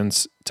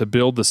confidence to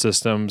build the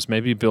systems,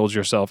 maybe build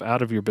yourself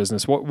out of your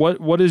business.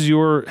 What is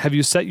have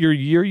you set your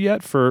year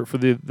yet for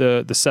the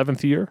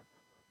 7th year?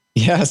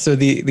 Yeah. So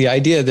the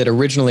idea that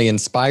originally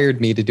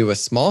inspired me to do a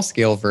small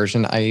scale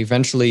version, I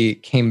eventually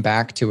came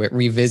back to it,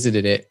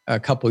 revisited it a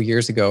couple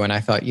years ago. And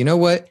I thought, you know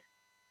what?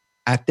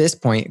 At this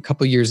point, a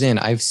couple years in,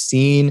 I've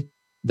seen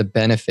the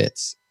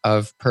benefits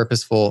of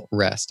purposeful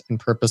rest and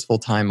purposeful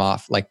time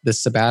off. Like, the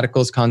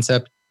sabbaticals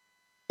concept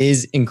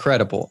is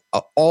incredible.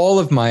 All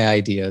of my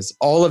ideas,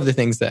 all of the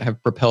things that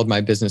have propelled my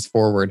business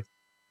forward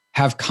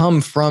have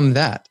come from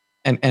that,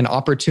 and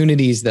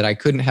opportunities that I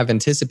couldn't have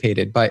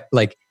anticipated. But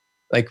like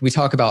we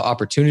talk about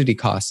opportunity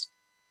cost,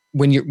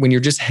 when you're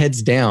just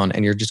heads down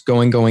and you're just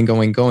going,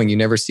 you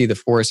never see the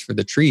forest for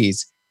the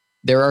trees.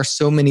 There are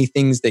so many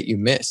things that you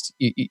missed.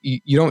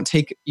 You don't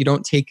take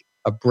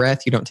a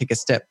breath. You don't take a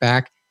step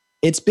back.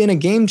 It's been a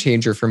game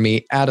changer for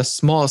me at a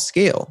small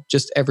scale,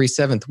 just every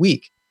 7th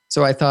week.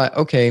 So I thought,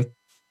 okay,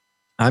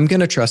 I'm going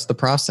to trust the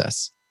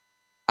process.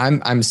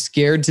 I'm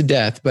scared to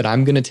death, but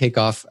I'm going to take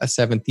off a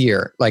 7th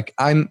year. Like,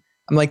 I'm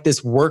like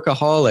this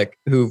workaholic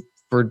who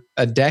for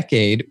a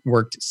decade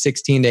worked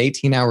 16 to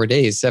 18 hour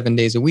days, 7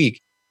 days a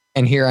week.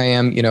 And here I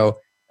am,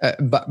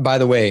 by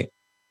the way,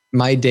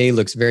 my day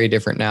looks very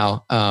different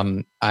now.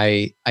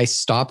 I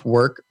stop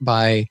work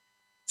by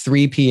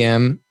 3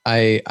 p.m.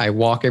 I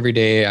walk every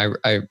day.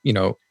 I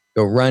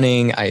go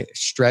running. I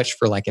stretch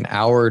for like an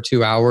hour or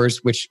 2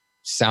 hours, which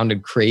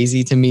sounded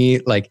crazy to me.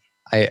 Like,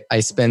 I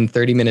spend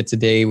 30 minutes a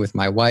day with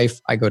my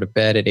wife. I go to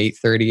bed at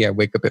 8:30. I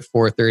wake up at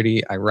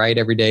 4:30. I write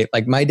every day.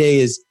 Like, my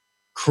day is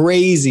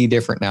crazy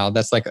different now.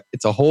 That's like,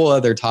 it's a whole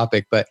other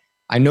topic, but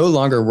I no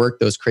longer work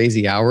those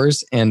crazy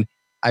hours. And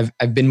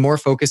I've been more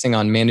focusing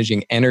on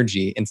managing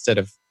energy instead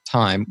of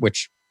time,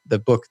 which the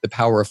book, The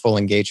Power of Full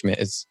Engagement,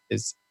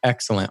 is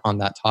excellent on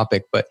that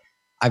topic. But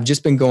I've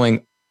just been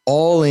going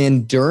all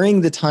in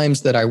during the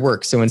times that I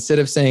work. So instead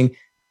of saying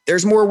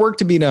there's more work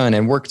to be done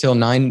and work till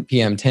 9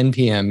 p.m., 10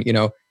 p.m.,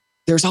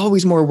 there's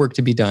always more work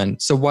to be done.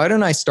 So why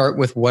don't I start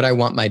with what I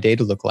want my day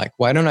to look like?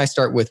 Why don't I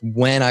start with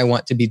when I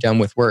want to be done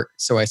with work?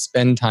 So I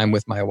spend time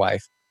with my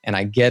wife and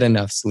I get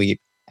enough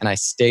sleep and I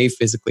stay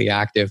physically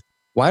active.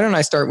 Why don't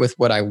I start with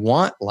what I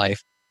want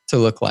life to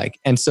look like?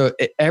 And so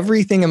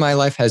everything in my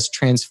life has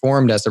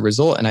transformed as a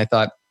result. And I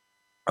thought,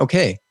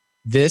 okay,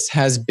 this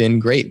has been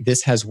great.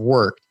 This has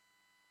worked.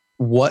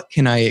 What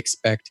can I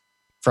expect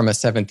from a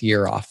 7th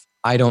year off?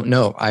 I don't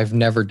know. I've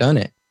never done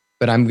it,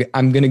 but I'm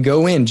going to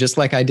go in just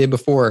like I did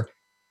before,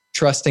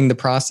 trusting the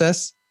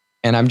process,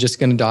 and I'm just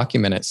going to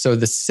document it. So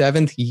the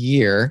 7th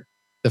year,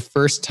 the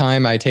first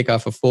time I take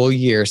off a full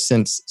year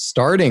since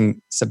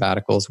starting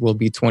sabbaticals will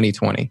be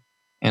 2020.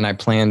 And I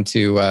plan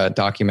to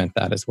document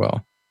that as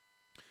well.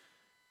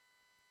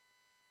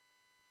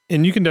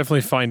 And you can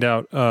definitely find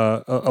out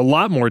a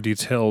lot more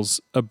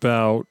details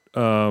about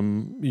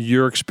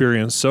your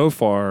experience so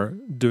far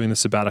doing the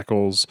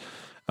sabbaticals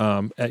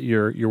at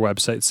your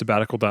website,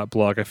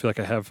 sabbatical.blog. I feel like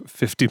I have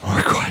 50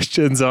 more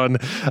questions on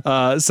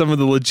some of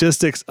the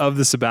logistics of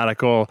the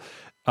sabbatical.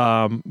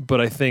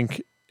 But I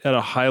think at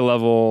a high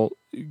level,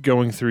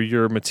 going through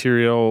your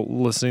material,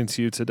 listening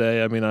to you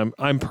today, I mean,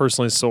 I'm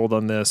personally sold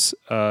on this.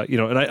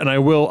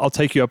 I'll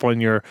take you up on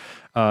your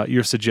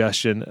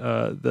suggestion.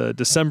 The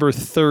December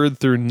 3rd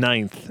through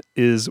 9th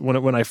is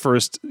when I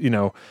first,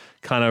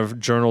 kind of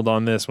journaled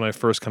on this. When I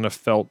first kind of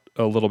felt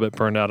a little bit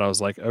burned out, I was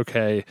like,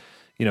 okay,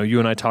 you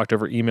and I talked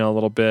over email a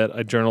little bit.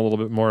 I journaled a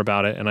little bit more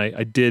about it, and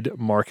I did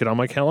mark it on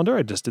my calendar.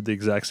 I just did the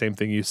exact same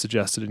thing you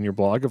suggested in your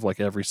blog of like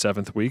every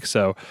 7th week.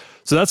 So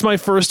that's my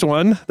first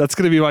one. That's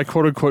going to be my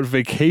quote unquote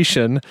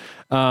vacation.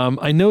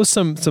 I know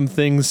some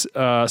things,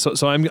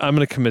 so I'm going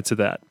to commit to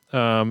that.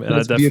 And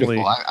that's I definitely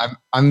beautiful.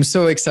 I'm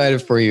so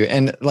excited for you.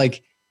 And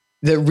like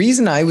the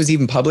reason I was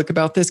even public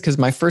about this, because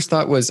my first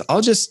thought was I'll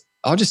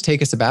just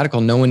take a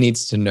sabbatical. No one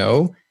needs to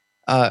know.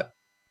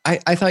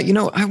 I thought,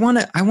 I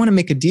want to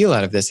make a deal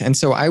out of this. And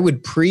so I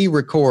would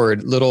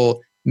pre-record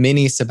little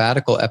mini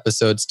sabbatical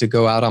episodes to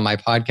go out on my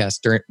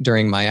podcast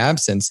during my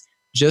absence,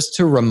 just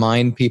to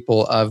remind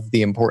people of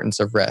the importance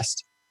of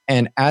rest.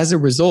 And as a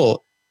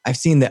result, I've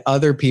seen that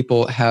other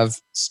people have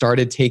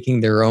started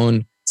taking their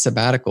own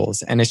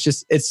sabbaticals. And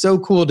it's so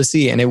cool to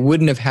see. And it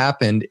wouldn't have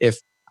happened if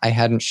I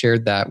hadn't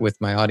shared that with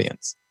my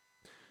audience.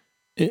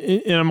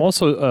 And I'm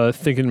also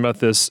thinking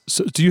about this.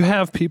 So do you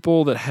have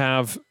people that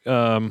have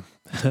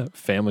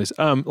families,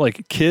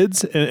 like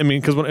kids? And I mean,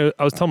 because when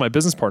I was telling my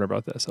business partner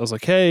about this, I was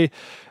like, hey,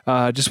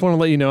 just want to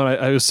let you know. And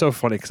I was so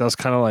funny because I was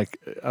kind of like,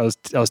 I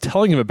was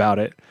telling him about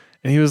it.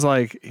 And he was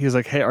like,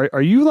 hey,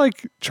 are you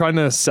like trying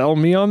to sell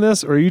me on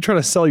this, or are you trying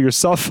to sell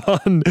yourself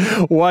on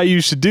why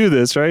you should do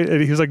this, right?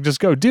 And he was like, just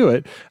go do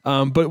it.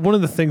 But one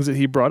of the things that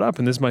he brought up,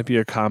 and this might be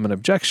a common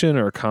objection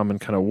or a common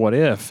kind of what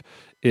if,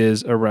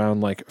 is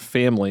around like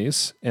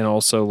families and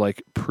also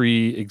like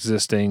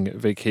pre-existing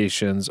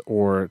vacations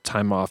or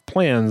time off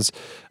plans.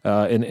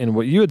 And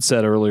what you had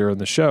said earlier in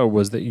the show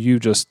was that you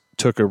just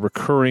took a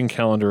recurring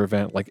calendar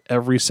event like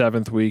every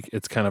 7th week.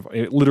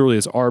 It literally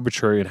is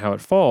arbitrary in how it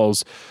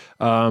falls.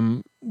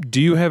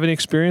 Do you have any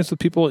experience with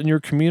people in your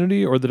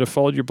community or that have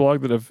followed your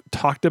blog that have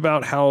talked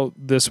about how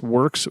this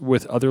works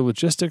with other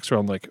logistics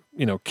around like,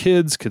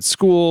 kids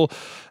school,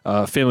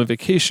 family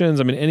vacations?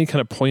 I mean, any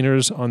kind of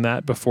pointers on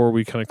that before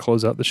we kind of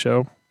close out the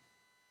show?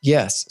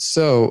 Yes.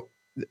 So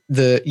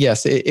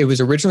it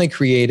was originally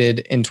created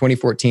in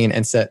 2014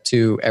 and set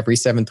to every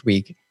 7th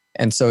week.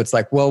 And so it's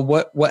like, well,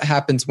 what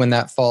happens when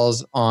that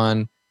falls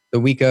on the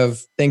week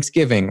of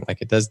Thanksgiving,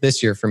 like it does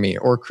this year for me,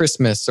 or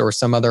Christmas or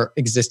some other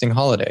existing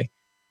holiday?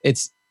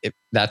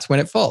 That's when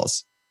it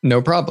falls.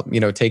 No problem.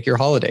 Take your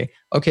holiday.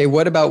 Okay.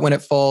 What about when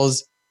it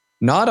falls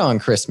not on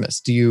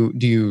Christmas? Do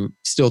you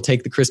still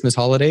take the Christmas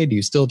holiday? Do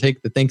you still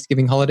take the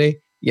Thanksgiving holiday?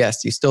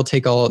 Yes. You still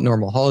take all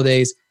normal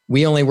holidays.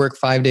 We only work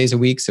 5 days a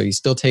week, so you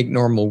still take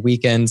normal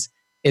weekends.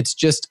 It's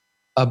just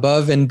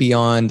above and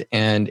beyond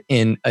and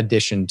in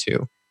addition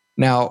to.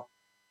 Now,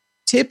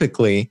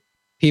 typically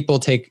people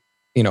take,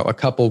 a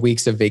couple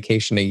weeks of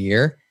vacation a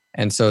year.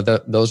 And so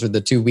those are the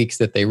 2 weeks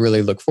that they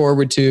really look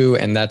forward to.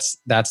 And that's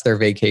their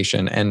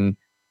vacation. And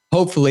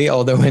hopefully,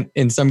 although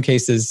in some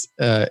cases,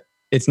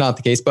 it's not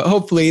the case, but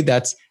hopefully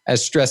that's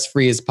as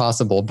stress-free as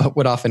possible. But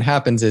what often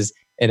happens is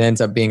it ends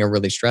up being a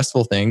really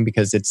stressful thing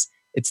because it's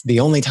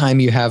the only time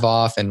you have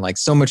off and like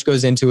so much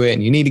goes into it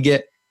and you need to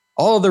get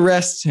all the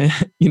rest, in.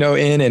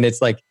 And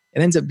it's like,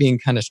 it ends up being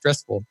kind of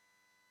stressful.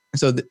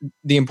 So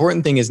the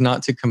important thing is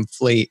not to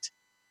conflate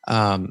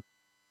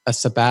a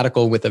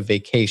sabbatical with a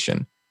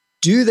vacation.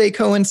 Do they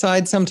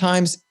coincide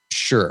sometimes?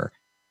 Sure.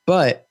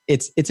 But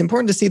it's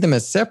important to see them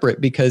as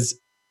separate because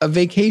a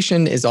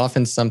vacation is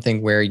often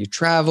something where you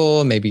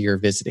travel, maybe you're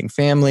visiting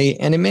family.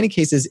 And in many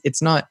cases,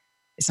 it's not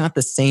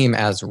the same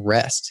as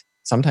rest.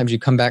 sometimes you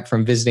come back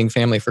from visiting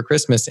family for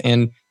Christmas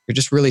and you're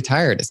just really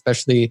tired,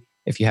 especially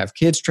if you have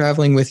kids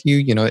traveling with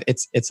you.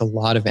 It's a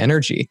lot of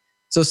energy.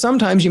 So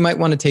sometimes you might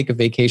want to take a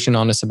vacation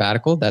on a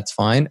sabbatical. That's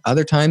fine.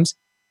 Other times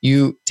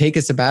you take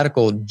a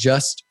sabbatical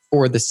just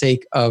for the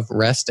sake of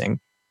resting.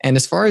 And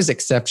as far as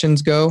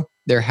exceptions go,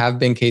 there have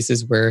been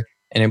cases where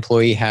an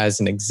employee has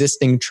an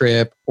existing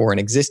trip or an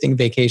existing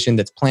vacation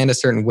that's planned a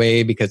certain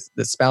way because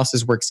the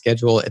spouse's work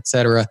schedule, et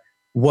cetera.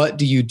 What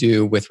do you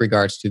do with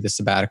regards to the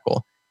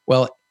sabbatical?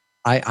 Well,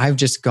 I've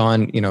just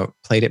gone,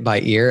 played it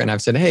by ear, and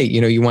I've said, hey,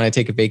 you want to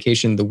take a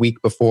vacation the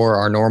week before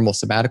our normal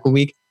sabbatical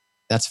week?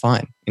 That's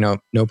fine.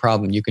 No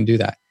problem. You can do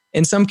that.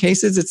 In some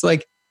cases, it's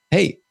like,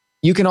 hey,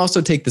 you can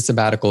also take the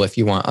sabbatical if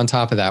you want on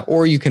top of that,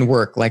 or you can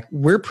work. Like,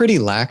 we're pretty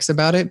lax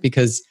about it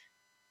because,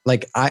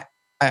 like, I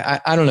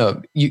don't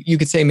know. You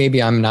could say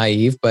maybe I'm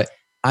naive, but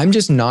I'm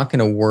just not going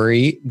to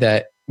worry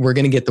that we're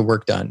going to get the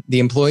work done. The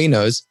employee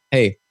knows,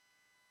 hey,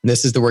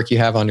 this is the work you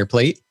have on your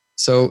plate.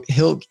 So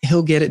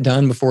he'll get it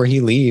done before he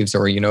leaves,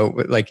 or,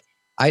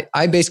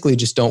 I basically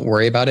just don't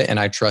worry about it. And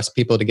I trust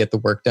people to get the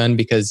work done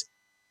because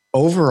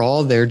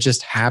overall, they're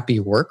just happy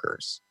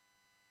workers.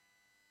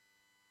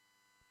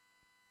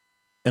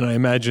 And I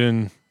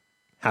imagine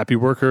happy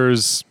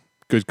workers,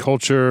 good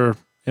culture,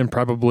 and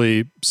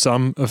probably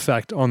some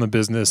effect on the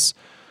business,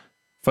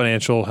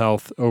 financial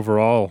health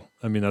overall.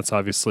 I mean, that's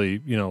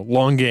obviously,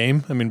 long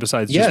game. I mean,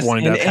 besides just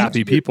wanting to have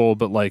happy people,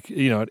 but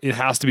it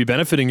has to be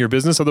benefiting your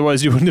business.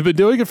 Otherwise you wouldn't have been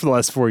doing it for the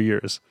last 4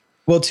 years.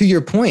 Well, to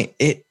your point,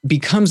 it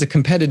becomes a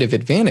competitive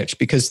advantage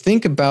because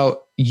think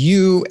about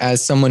you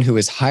as someone who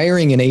is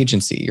hiring an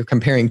agency. You're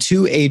comparing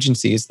two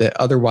agencies that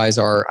otherwise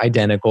are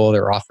identical.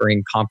 They're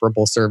offering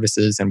comparable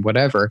services and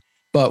whatever,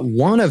 but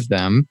one of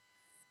them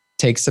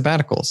takes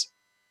sabbaticals.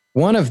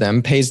 One of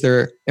them pays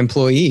their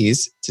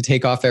employees to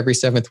take off every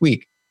 7th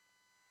week.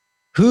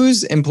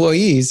 Whose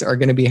employees are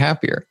going to be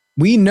happier?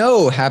 We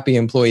know happy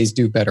employees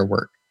do better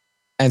work.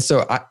 And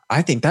so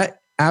I think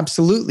that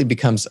absolutely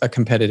becomes a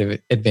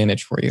competitive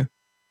advantage for you.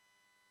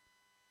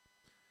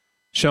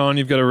 Sean,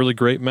 you've got a really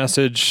great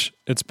message.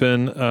 It's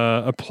been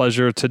a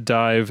pleasure to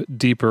dive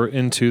deeper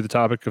into the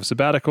topic of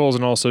sabbaticals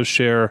and also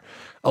share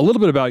a little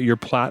bit about your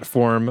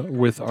platform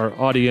with our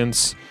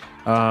audience.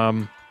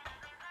 Are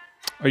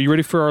you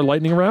ready for our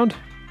lightning round?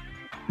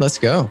 Let's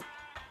go.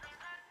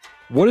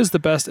 What is the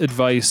best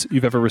advice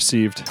you've ever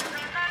received?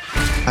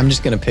 I'm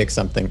just going to pick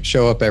something.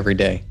 Show up every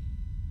day.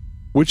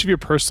 Which of your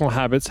personal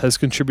habits has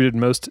contributed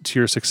most to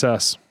your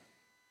success?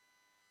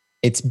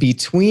 It's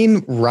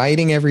between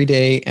writing every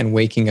day and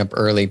waking up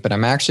early, but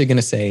I'm actually going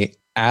to say,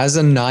 as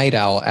a night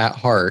owl at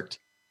heart,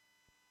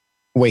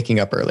 waking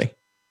up early.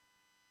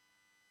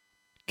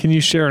 Can you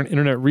share an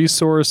internet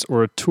resource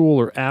or a tool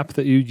or app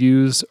that you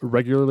use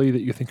regularly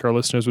that you think our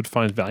listeners would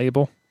find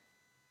valuable?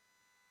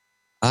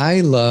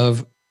 I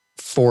love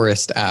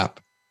Forest app,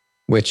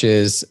 which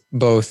is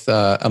both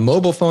a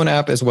mobile phone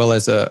app as well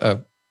as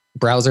a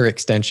browser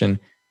extension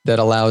that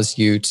allows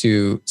you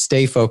to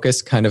stay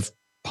focused, kind of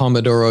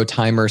Pomodoro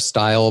timer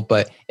style,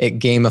 but it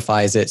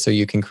gamifies it so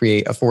you can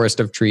create a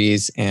forest of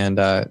trees, and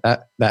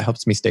that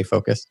helps me stay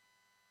focused.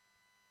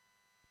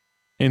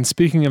 And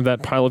speaking of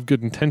that pile of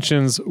good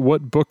intentions,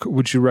 what book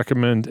would you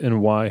recommend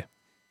and why?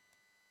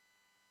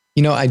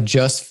 I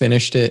just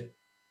finished it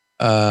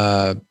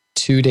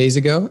 2 days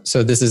ago,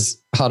 so this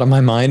is hot on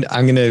my mind.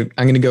 I'm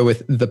gonna go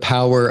with The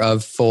Power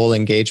of Full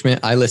Engagement.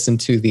 I listened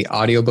to the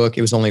audiobook.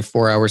 It was only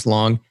 4 hours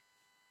long.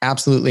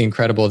 Absolutely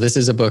incredible. This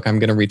is a book I'm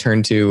going to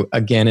return to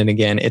again and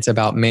again. It's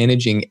about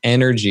managing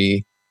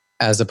energy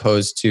as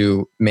opposed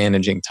to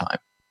managing time.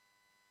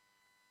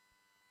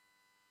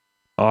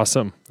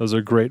 Awesome. Those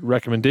are great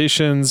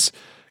recommendations.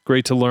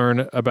 Great to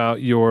learn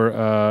about your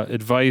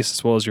advice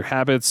as well as your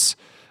habits.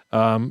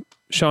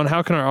 Sean,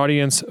 how can our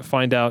audience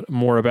find out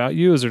more about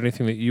you? Is there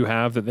anything that you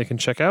have that they can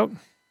check out?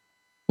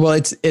 Well,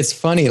 it's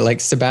funny. Like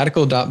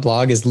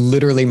sabbatical.blog is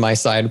literally my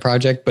side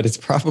project, but it's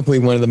probably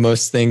one of the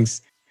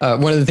things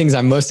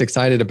I'm most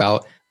excited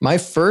about. My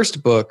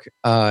first book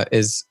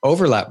is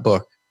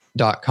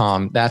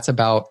overlapbook.com. That's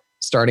about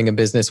starting a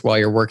business while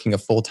you're working a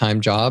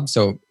full-time job.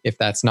 So if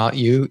that's not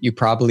you, you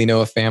probably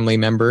know a family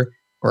member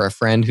or a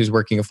friend who's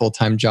working a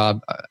full-time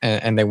job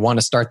and they want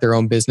to start their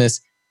own business.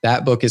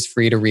 That book is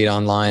free to read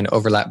online,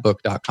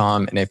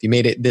 overlapbook.com. And if you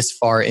made it this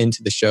far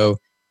into the show,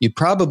 you'd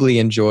probably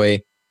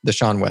enjoy the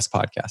Sean Wes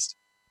podcast.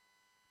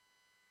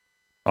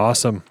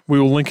 Awesome. We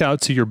will link out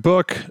to your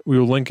book. We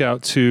will link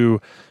out to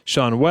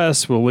Sean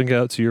Wes. We'll link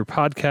out to your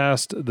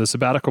podcast, the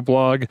Sabbatical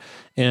blog,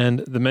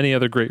 and the many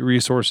other great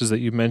resources that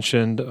you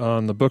mentioned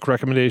on the book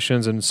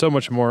recommendations and so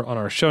much more on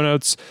our show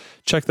notes.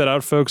 Check that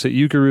out, folks, at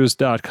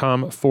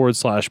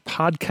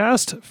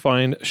ugurus.com/podcast.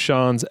 Find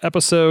Sean's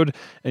episode,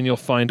 and you'll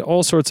find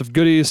all sorts of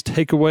goodies,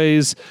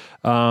 takeaways,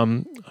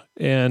 and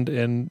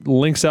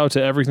links out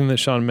to everything that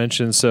Sean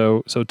mentioned.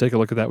 So take a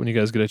look at that when you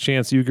guys get a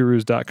chance.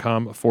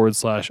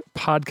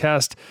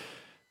 ugurus.com/podcast.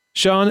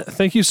 Sean,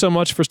 thank you so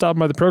much for stopping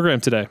by the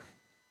program today.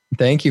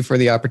 Thank you for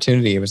the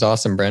opportunity. It was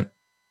awesome, Brent.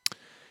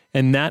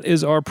 And that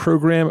is our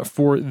program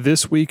for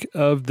this week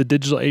of the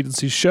Digital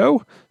Agency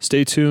Show.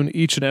 Stay tuned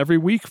each and every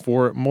week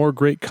for more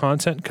great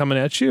content coming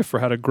at you for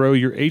how to grow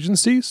your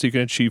agency so you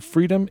can achieve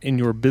freedom in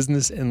your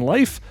business and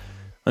life.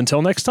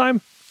 Until next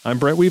time, I'm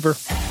Brent Weaver.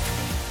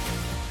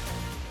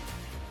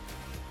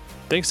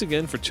 Thanks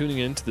again for tuning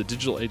in to the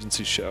Digital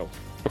Agency Show.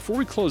 Before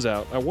we close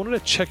out, I wanted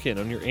to check in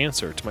on your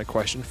answer to my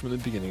question from the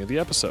beginning of the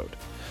episode.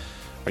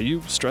 Are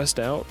you stressed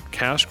out,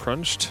 cash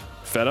crunched,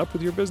 fed up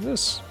with your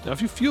business? Now,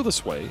 if you feel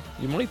this way,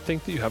 you might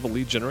think that you have a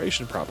lead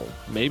generation problem.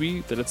 Maybe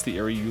that it's the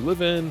area you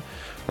live in,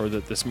 or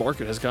that this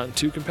market has gotten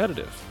too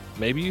competitive.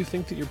 Maybe you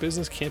think that your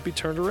business can't be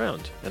turned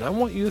around. And I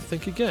want you to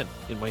think again.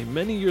 In my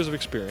many years of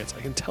experience,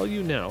 I can tell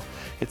you now,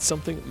 it's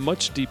something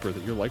much deeper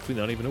that you're likely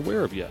not even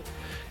aware of yet.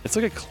 It's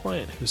like a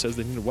client who says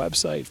they need a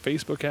website,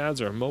 Facebook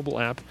ads, or a mobile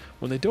app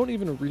when they don't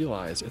even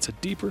realize it's a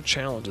deeper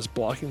challenge is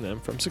blocking them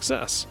from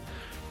success.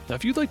 Now,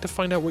 if you'd like to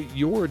find out what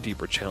your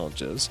deeper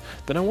challenge is,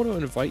 then I want to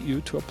invite you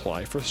to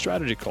apply for a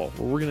strategy call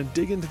where we're going to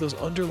dig into those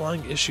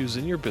underlying issues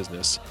in your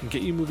business and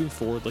get you moving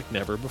forward like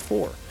never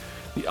before.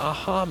 The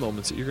aha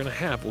moments that you're going to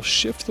have will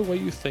shift the way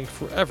you think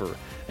forever,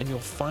 and you'll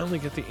finally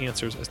get the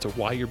answers as to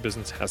why your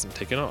business hasn't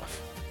taken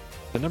off.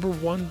 The number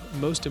one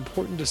most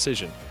important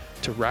decision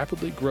to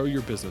rapidly grow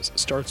your business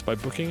starts by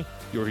booking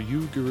your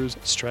UGurus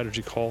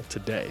strategy call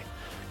today.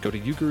 Go to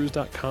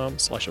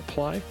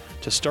ugurus.com/apply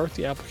to start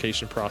the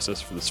application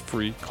process for this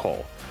free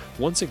call.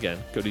 Once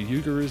again, go to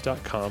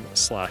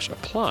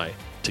ugurus.com/apply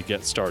to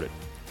get started.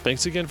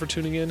 Thanks again for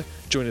tuning in.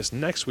 Join us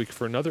next week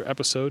for another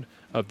episode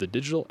of the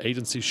Digital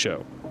Agency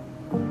Show.